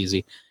Report. Pretty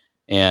easy.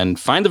 And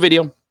find the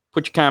video.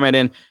 Put your comment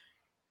in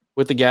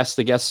with the guests.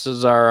 The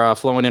guesses are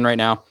flowing in right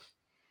now.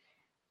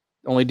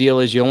 Only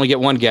deal is you only get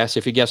one guess.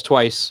 If you guess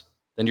twice,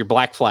 then you're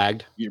black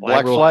flagged. You're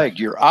black flagged.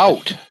 You're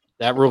out.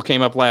 That rule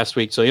came up last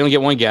week. So you only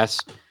get one guess.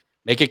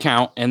 Make it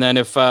count. And then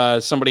if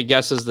somebody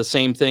guesses the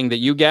same thing that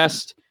you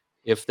guessed,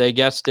 if they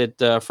guessed it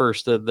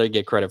first, they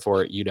get credit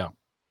for it. You don't.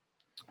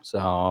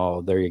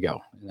 So there you go.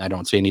 I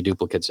don't see any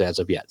duplicates as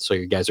of yet. So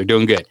you guys are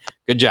doing good.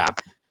 Good job.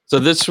 So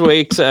this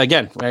week's,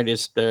 again, I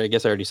guess I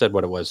already said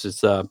what it was.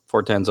 It's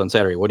 410s on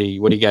Saturday. What do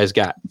you guys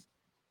got?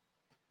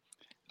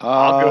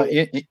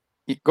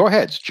 Go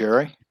ahead,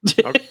 Jerry.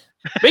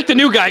 Make the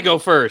new guy go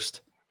first.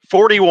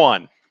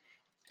 41.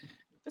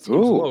 That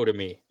seems low to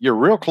me. You're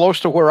real close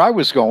to where I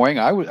was going.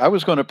 I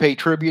was going to pay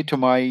tribute to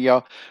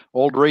my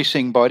old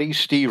racing buddy,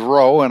 Steve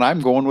Rowe, and I'm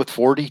going with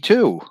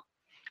 42.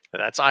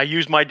 I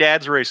used my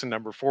dad's racing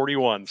number,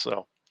 41.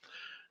 So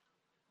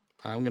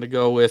I'm going to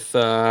go with,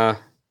 I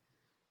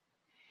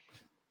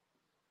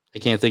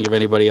can't think of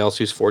anybody else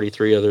who's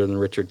 43 other than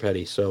Richard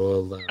Petty.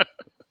 So,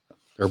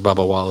 or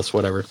Bubba Wallace,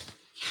 whatever.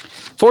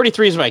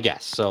 43 is my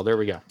guess. So there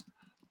we go.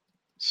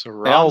 So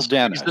Ron's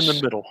Dennis in the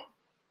middle.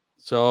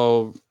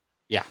 So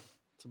yeah.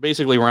 So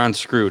basically Ron's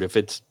screwed. If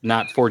it's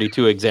not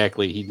 42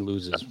 exactly, he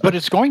loses. But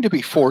it's going to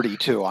be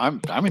 42.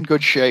 I'm in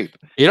good shape.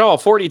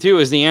 42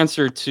 is the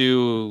answer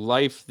to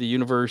life, the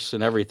universe,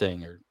 and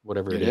everything, or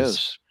whatever it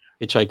is.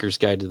 Hitchhiker's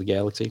Guide to the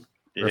Galaxy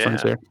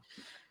reference there.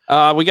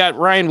 We got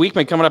Ryan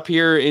Weekman coming up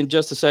here in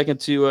just a second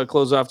to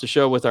close off the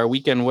show with our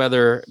weekend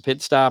weather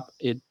pit stop.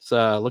 It's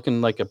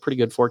looking like a pretty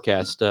good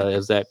forecast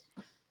as that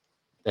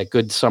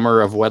good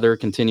summer of weather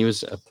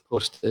continues.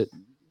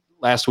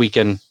 Last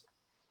weekend,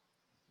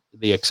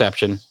 the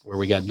exception, where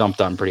we got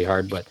dumped on pretty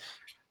hard, but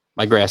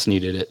my grass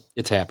needed it.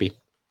 It's happy.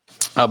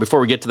 Before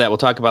we get to that, we'll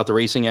talk about the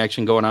racing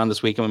action going on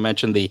this weekend. We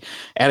mentioned the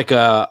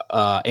Attica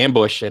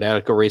Ambush at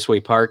Attica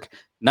Raceway Park.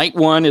 Night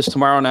one is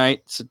tomorrow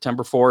night,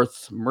 September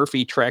 4th.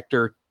 Murphy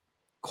Tractor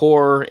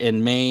Core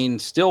in Maine,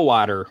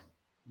 Stillwater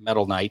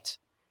Medal Night.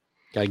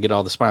 Got to get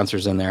all the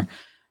sponsors in there.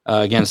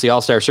 Again, it's the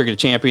All-Star Circuit of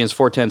Champions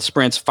 410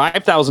 Sprints,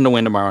 $5,000 to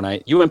win tomorrow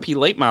night. UMP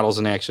late models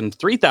in action,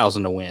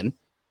 $3,000 to win.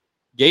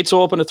 Gates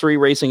will open at 3,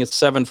 racing at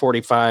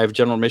 7:45.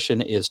 General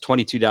admission is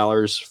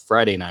 $22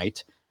 Friday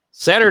night.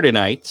 Saturday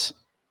night,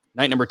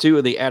 night number 2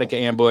 of the Attica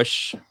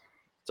Ambush.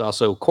 It's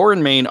also Core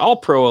in Maine,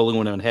 All-Pro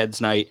Aluminum Heads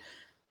Night,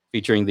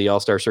 featuring the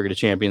All-Star Circuit of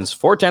Champions.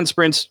 410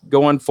 Sprints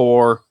going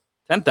for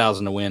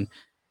 $10,000 to win.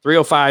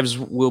 305s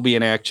will be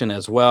in action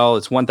as well.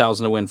 It's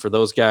 $1,000 to win for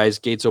those guys.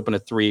 Gates open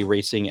at 3,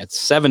 racing at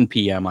 7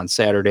 p.m. on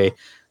Saturday.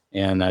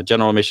 And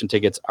general admission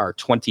tickets are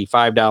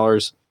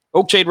 $25.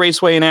 Oakshade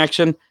Raceway in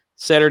action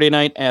Saturday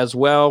night as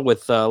well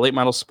with late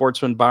model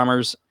Sportsman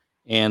Bombers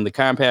and the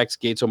Compacts.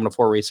 Gates open at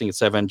 4, racing at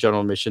 7. General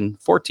admission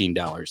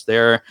 $14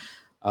 there.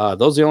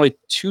 Those are the only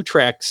 2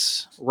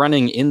 tracks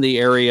running in the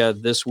area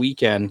this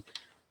weekend.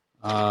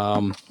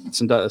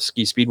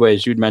 Sandusky Speedway,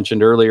 as you'd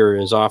mentioned earlier,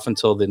 is off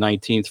until the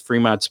 19th.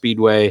 Fremont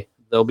Speedway,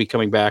 they'll be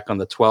coming back on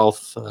the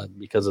 12th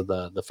because of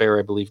the fair,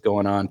 I believe,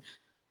 going on.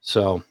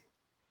 So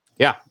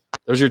Yeah,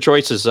 those are your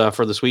choices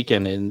for this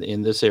weekend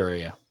in this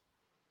area.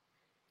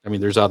 I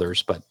mean, there's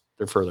others, but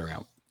they're further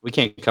out. We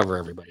can't cover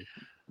everybody.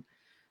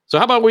 So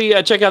how about we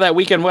check out that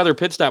weekend weather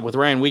pit stop with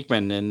Ryan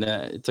Weekman, and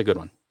it's a good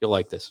one. You'll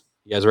like this.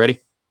 You guys ready?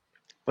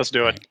 Let's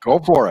do it. Go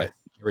for it.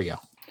 Here we go.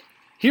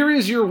 Here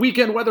is your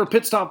weekend weather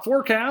pit stop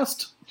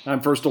forecast. I'm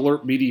First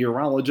Alert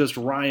meteorologist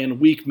Ryan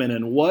Weekman,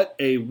 and what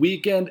a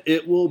weekend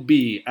it will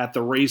be at the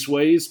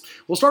raceways.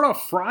 We'll start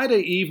off Friday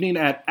evening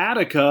at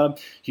Attica.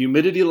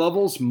 Humidity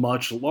levels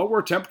much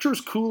lower,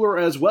 temperatures cooler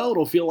as well.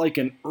 It'll feel like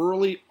an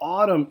early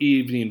autumn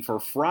evening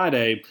for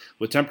Friday,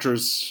 with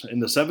temperatures in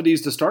the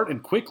 70s to start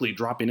and quickly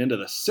dropping into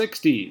the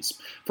 60s.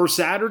 For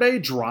Saturday,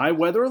 dry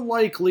weather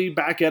likely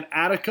back at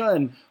Attica,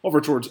 and over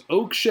towards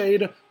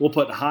Oakshade, we'll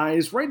put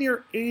highs right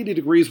near 80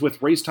 degrees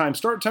with race time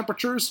start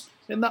temperatures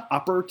in the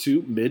upper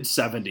to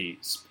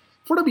mid-70s.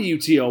 For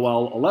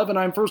WTOL 11,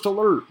 I'm First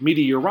Alert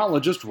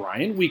meteorologist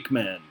Ryan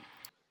Weekman.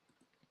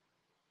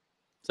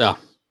 So,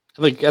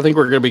 I think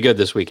we're going to be good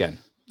this weekend.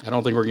 I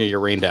don't think we're going to get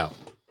rained out.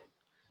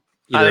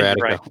 Either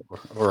Attica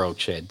or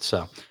Oakshade.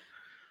 So,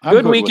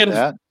 good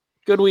weekend.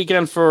 Good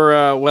weekend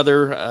for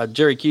weather.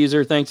 Jerry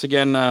Keyser, thanks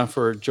again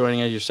for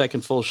joining us. Your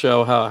second full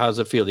show. How's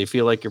it feel? Do you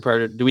feel like you're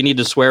part of? Do we need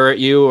to swear at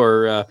you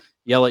or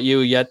yell at you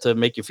yet to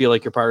make you feel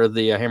like you're part of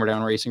the Hammer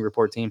Down Racing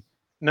Report team?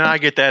 No, I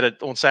get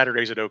that on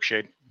Saturdays at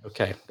Oakshade.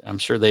 Okay. I'm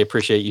sure they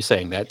appreciate you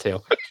saying that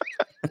too.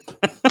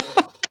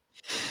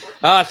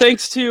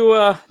 Thanks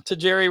to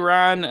Jerry,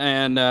 Ron,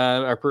 and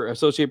our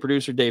associate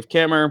producer, Dave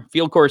Kammer,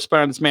 field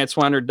correspondents, Matt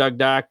Swanner, Doug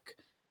Dock,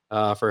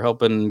 for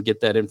helping get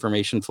that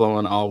information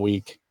flowing all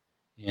week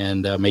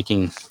and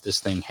making this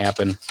thing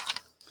happen.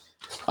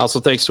 Also,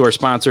 thanks to our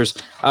sponsors.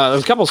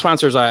 There's a couple of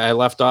sponsors I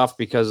left off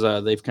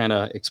because they've kind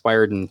of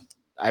expired and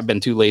I've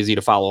been too lazy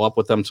to follow up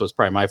with them, so it's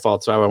probably my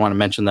fault. So I want to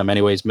mention them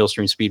anyways.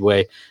 Millstream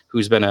Speedway,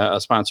 who's been a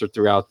sponsor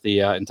throughout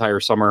the entire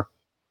summer.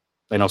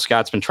 I know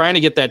Scott's been trying to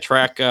get that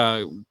track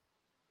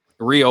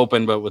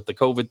reopened, but with the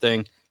COVID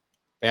thing,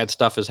 bad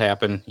stuff has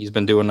happened. He's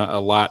been doing a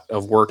lot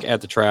of work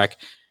at the track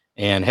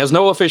and has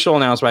no official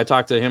announcement. I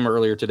talked to him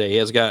earlier today. He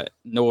has got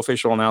no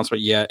official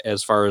announcement yet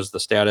as far as the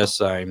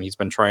status. He's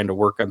been trying to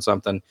work on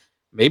something.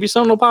 Maybe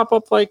something will pop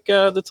up like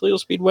the Toledo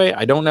Speedway.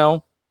 I don't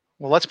know.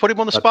 Well, let's put him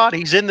on the spot.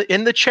 He's in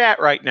the chat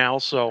right now,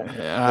 so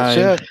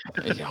that's it.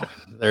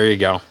 There you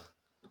go.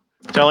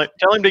 Tell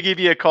him to give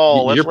you a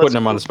call. You're putting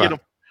him on the spot.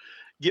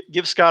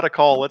 Give Scott a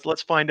call.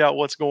 Let's find out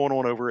what's going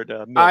on over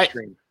at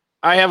Millstream.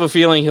 I have a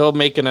feeling he'll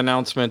make an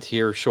announcement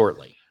here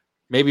shortly.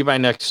 Maybe by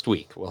next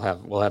week we'll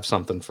have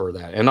something for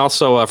that. And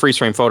also Freeze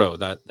Frame Photo,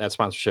 that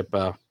sponsorship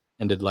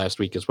ended last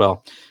week as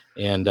well.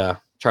 And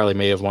Charlie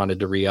may have wanted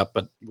to re-up,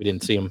 but we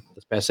didn't see him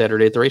this past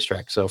Saturday at the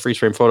racetrack. So Freeze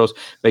Frame Photos,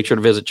 make sure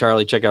to visit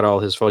Charlie, check out all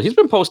his photos. He's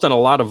been posting a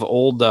lot of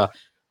old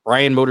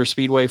Bryan Motor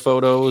Speedway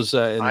photos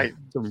and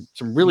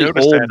some really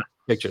old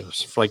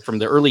pictures, like from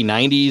the early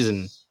 90s.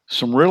 And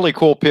some really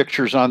cool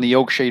pictures on the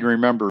Oakshade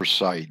Remembers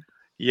site.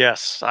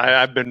 Yes,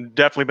 I've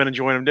definitely been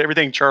enjoying them.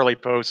 Everything Charlie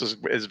posts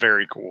is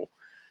very cool.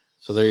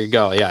 So there you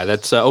go. Yeah,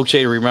 that's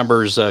Oakshade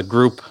Remembers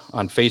group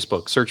on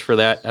Facebook. Search for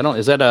that.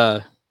 Is that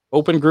a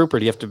open group or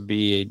do you have to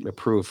be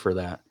approved for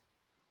that?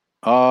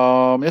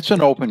 It's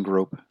an open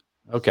group.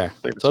 Okay.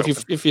 So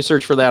if you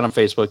search for that on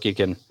Facebook, you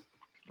can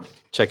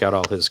check out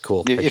all his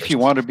cool pictures. If you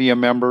want to be a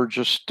member,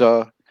 just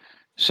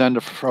send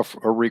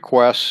a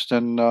request,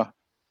 and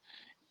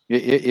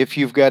if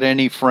you've got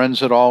any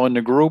friends at all in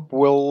the group,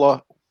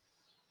 we'll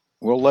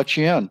let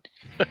you in.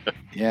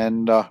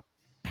 And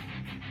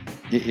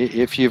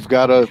if you've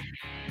got a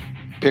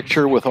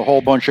picture with a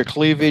whole bunch of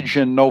cleavage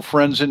and no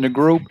friends in the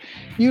group,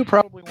 you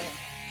probably won't.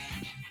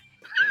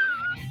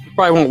 You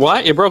probably won't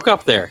what? You broke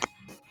up there.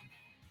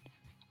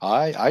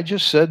 I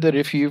just said that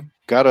if you've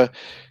got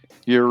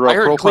your I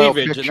heard profile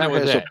cleavage picture and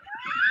that was it.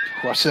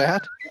 What's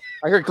that?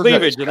 I heard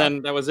cleavage and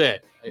then that was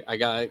it.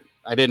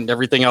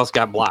 Everything else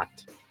got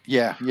blocked.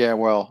 Yeah,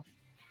 well.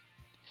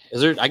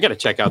 I got to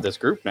check out this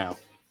group now.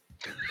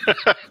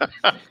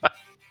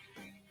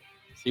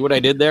 See what I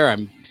did there?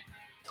 I'm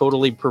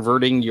totally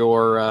perverting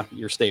your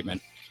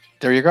statement.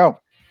 There you go.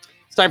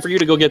 It's time for you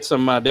to go get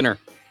some dinner.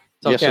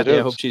 Tell Yes, Kathy it is.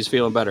 I hope she's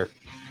feeling better.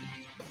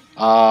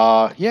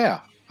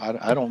 Yeah.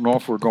 I don't know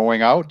if we're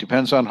going out.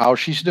 Depends on how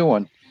she's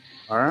doing.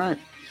 All right.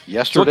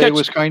 Yesterday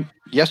was kind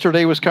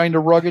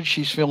of rugged.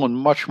 She's feeling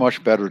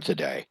much better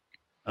today.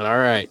 All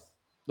right.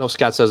 No,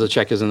 Scott says the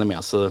check is in the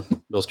mail. So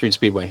Millstream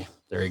Speedway.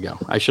 There you go.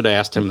 I should have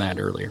asked him that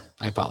earlier.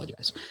 I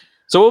apologize.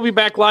 So we'll be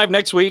back live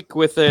next week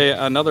with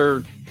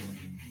another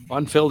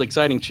fun-filled,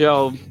 exciting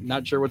show.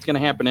 Not sure what's going to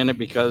happen in it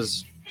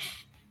because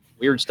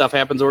weird stuff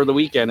happens over the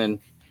weekend and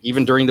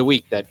even during the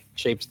week that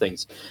shapes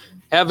things.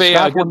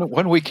 Scott,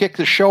 when we kick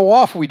the show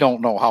off, we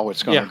don't know how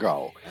it's going to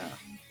go. Yeah,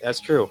 that's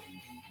true.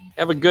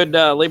 Have a good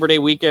Labor Day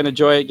weekend.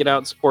 Enjoy it. Get out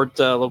and support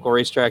local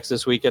racetracks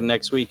this weekend,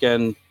 next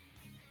weekend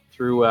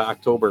through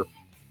October.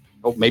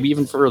 Oh, maybe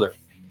even further.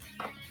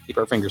 Keep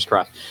our fingers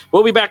crossed.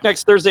 We'll be back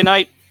next Thursday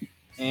night.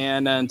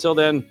 And until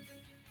then,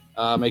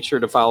 make sure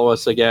to follow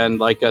us again.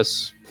 Like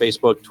us,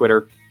 Facebook,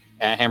 Twitter,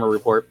 @Hammer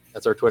Report.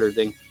 That's our Twitter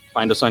thing.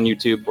 Find us on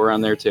YouTube. We're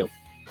on there too.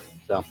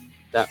 So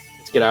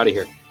let's get out of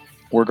here.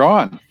 We're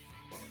gone.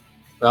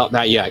 Well,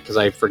 not yet, because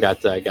I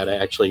forgot that I got to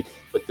actually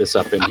put this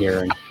up in here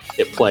and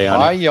hit play on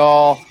Bye, it.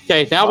 y'all.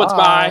 Okay, now it's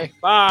bye.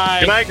 Bye.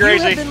 Good night, You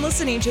Gracie. have been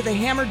listening to the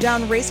Hammer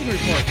Down Racing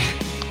Report.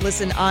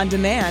 Listen on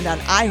demand on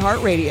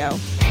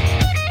iHeartRadio.